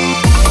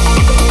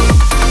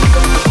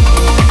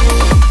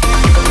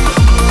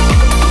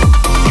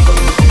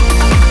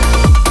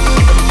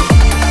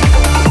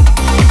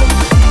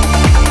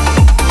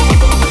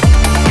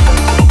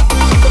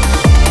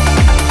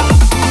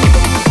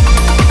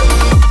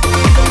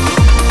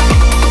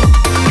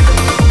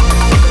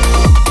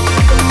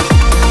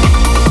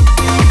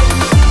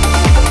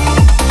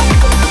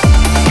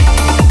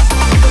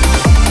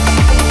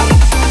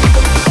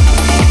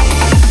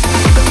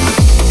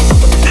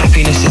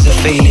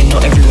 Feeling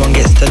not everyone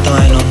gets to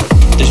dine on.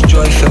 Does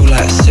joy feel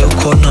like silk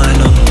or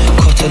nylon?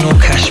 Cotton or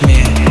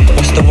cashmere?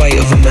 What's the weight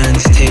of a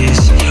man's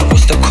tears?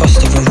 What's the cost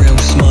of a real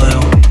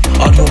smile?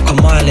 I'd walk a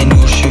mile in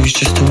your shoes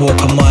just to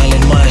walk a mile in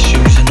my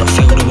shoes and not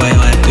feel the way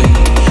I do.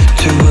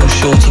 2 wheels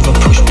short of a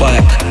push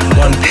bike,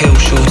 1 pill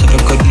short of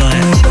a good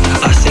night.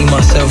 I see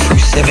myself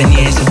through 7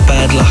 years of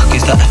bad luck.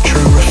 Is that a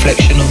true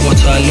reflection of what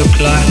I look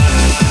like?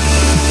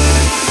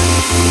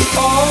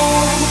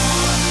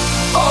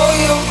 Oh,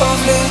 you both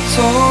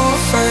little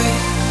afraid.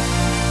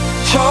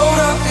 Showed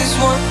up is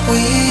what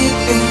we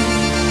do.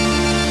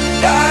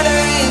 That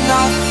ain't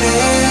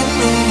nothing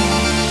new.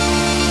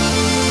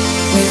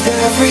 With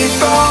every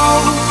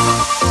fall,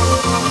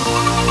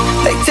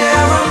 they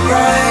tear and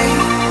break,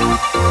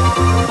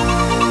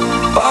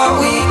 but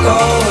we go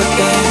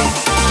again.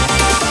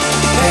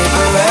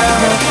 Paper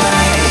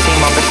aeroplane. See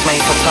my best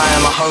mate for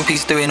time, I hope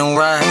he's doing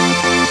alright.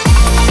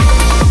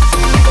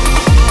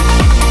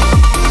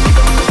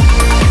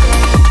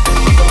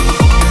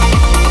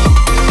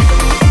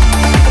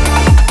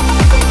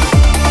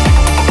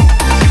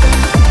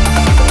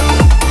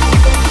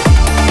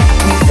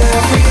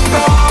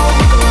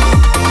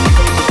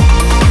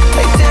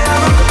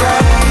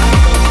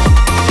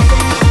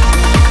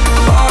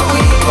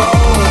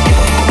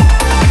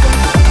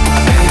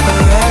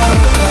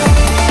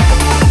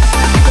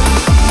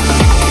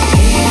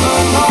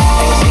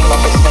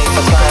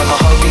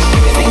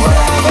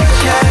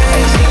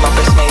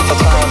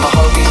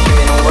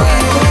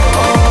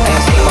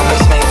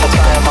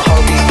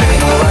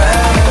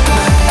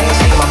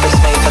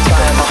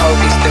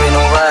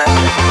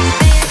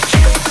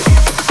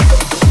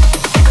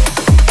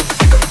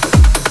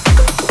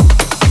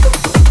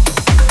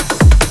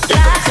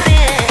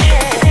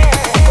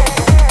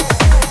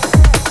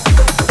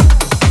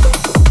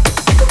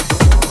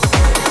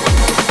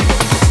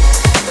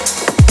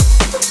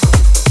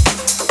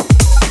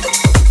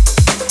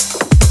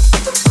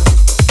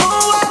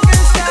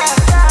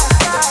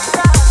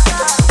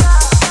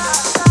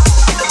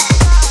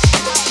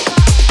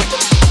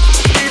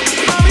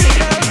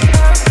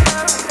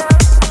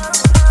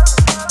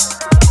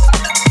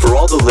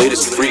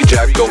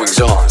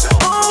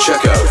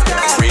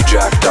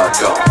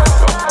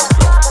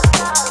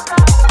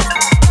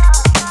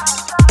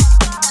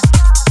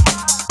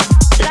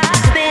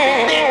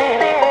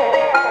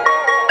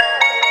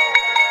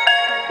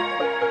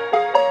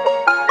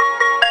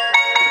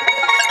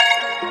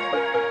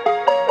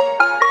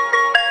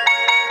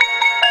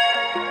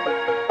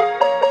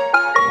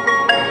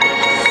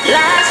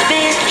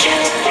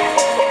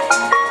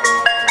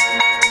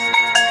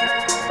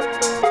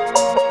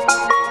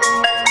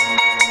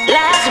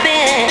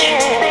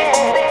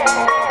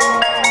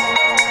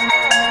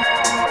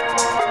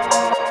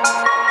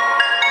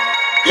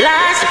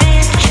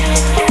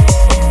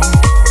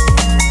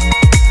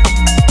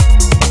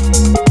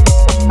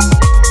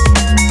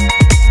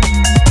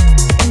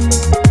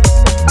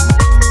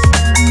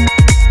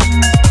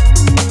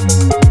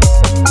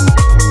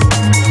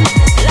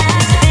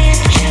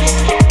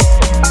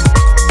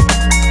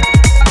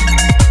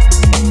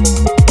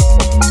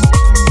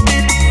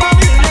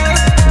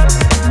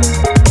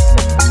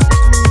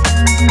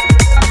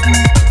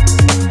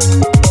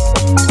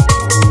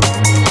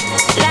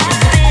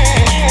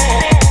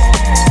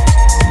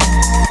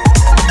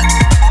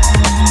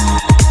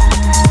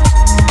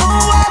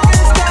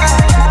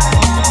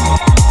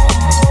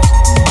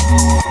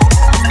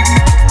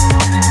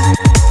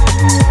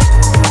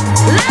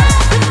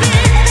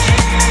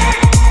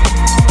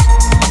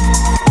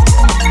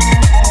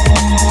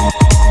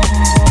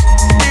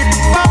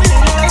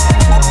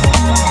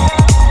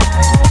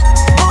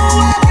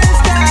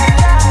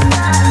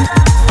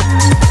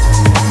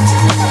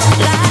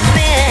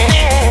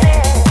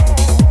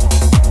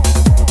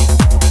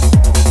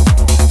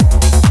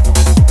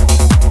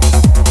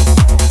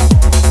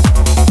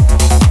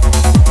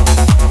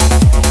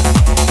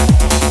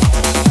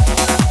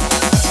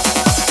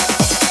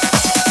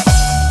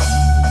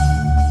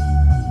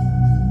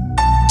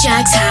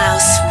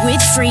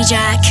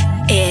 Freejak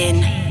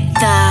in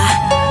the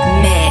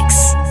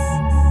mix.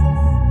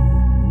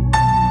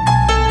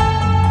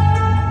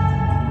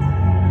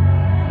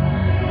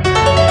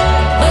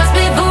 Must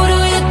be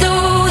voodoo you're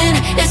doing,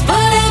 it's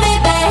pulling me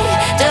back.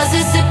 Just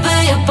a sip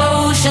of your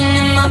potion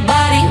and my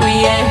body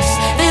reacts.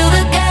 Feel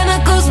the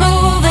chemicals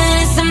moving,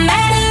 it's a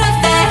matter of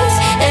fact.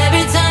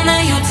 Every time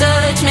that you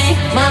touch me,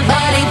 my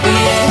body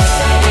reacts,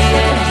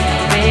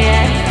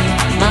 reacts.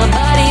 My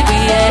body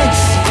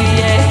reacts,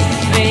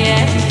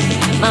 reacts.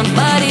 My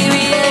body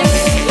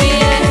reacts,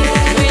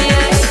 reacts, reacts.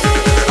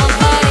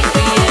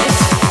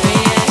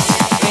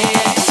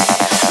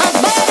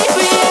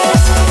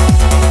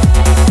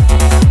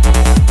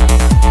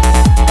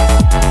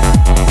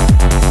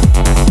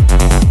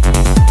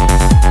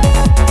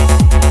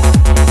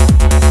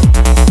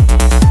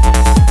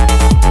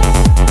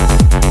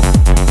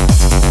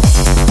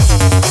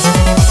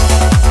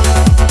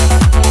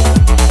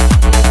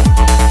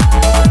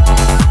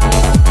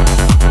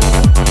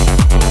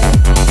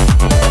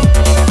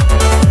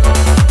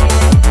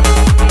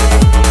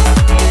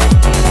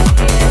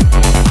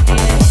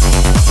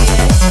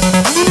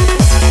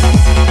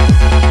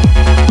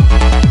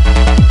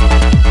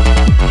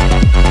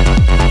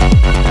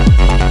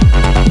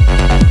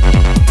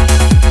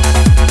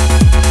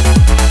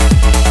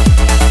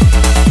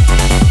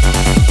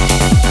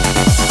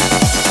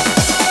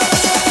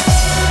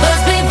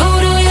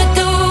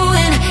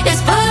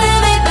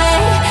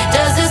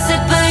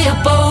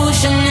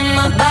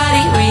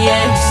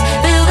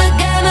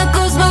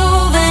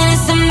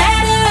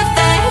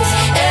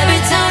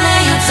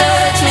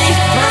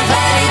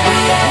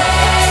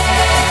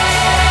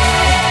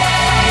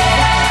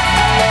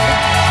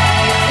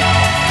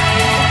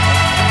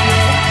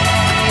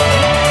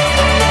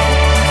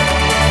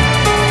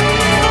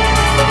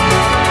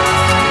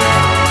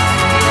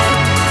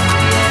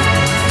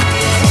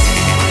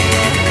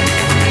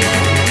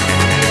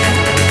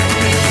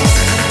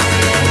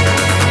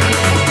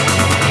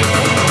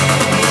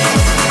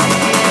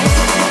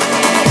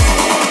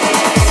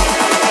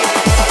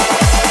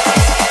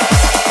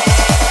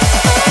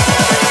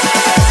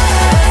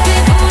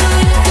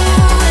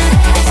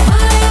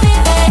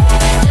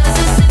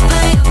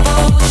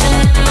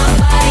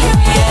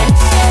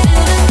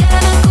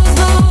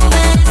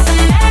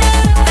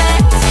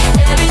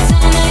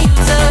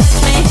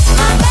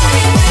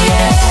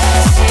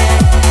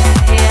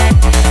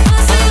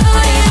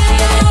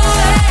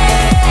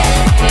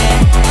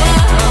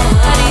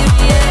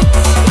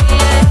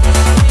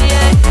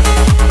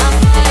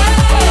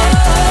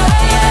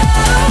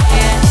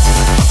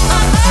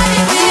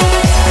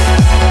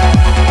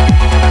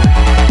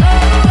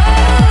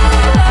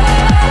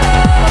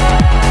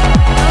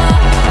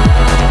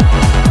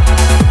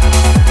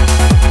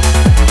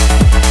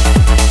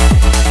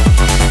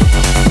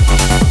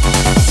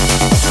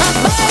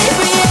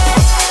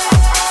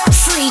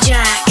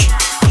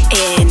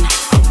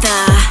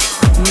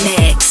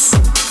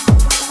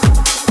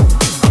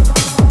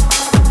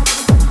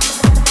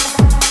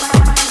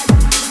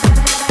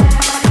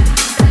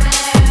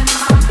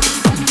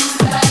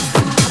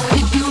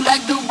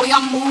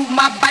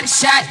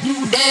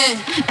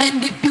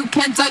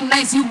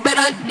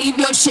 leave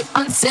your shit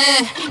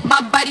unsaid. My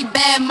body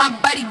bad, my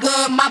body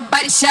good, my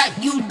body shot,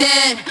 you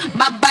dead.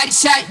 My body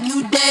shot,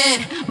 you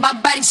dead. My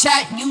body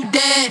shot, you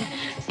dead.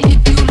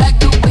 If you like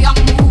the way I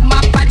move,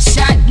 my body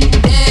shot, you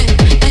dead.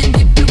 And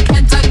if you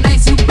can't talk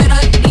nice, you better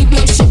leave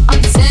your shit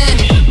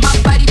unsaid. My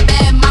body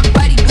bad, my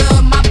body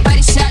good, my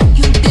body shot,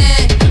 you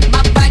dead.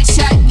 My body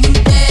shot, you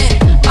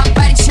dead. My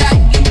body shot,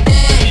 you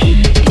dead.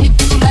 If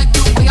you like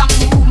the way I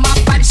move, my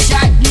body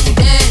shot, you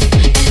dead.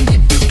 And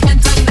if you can't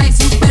talk nice,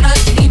 you better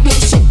leave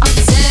your shit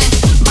unsaid.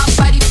 My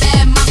body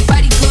bad, my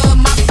body good,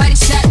 my body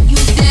shot, you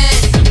dead.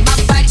 My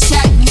body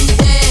shot, you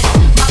dead.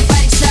 My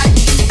body shot,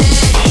 you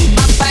dead.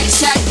 My body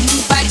shot, you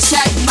body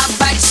shot, my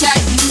body shot,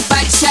 you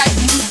body shot,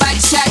 you body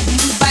shot,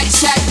 you body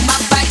shot, my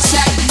body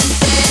shot, you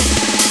dead.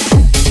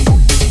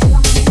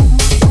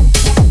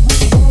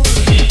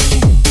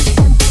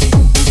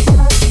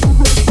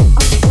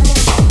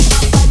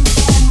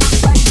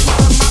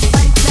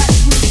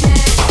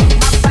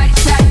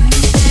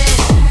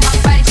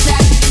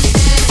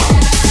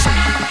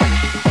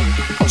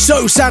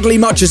 So sadly,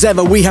 much as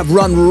ever, we have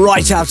run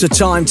right out of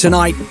time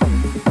tonight.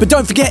 But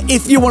don't forget,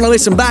 if you want to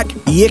listen back,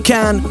 you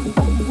can.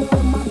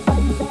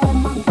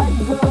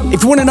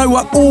 If you want to know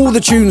what all the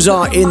tunes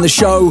are in the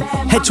show,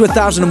 head to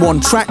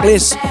 1001 track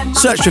list,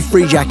 search for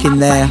Freejack in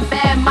there,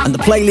 and the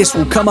playlist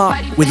will come up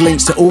with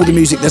links to all the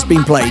music that's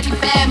been played.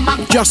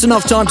 Just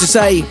enough time to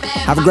say,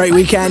 have a great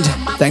weekend.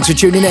 Thanks for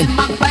tuning in.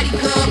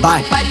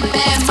 Bye.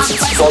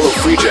 Follow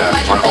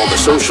Freejack on all the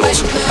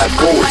socials at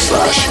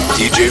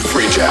 /DJ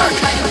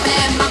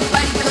Freejack.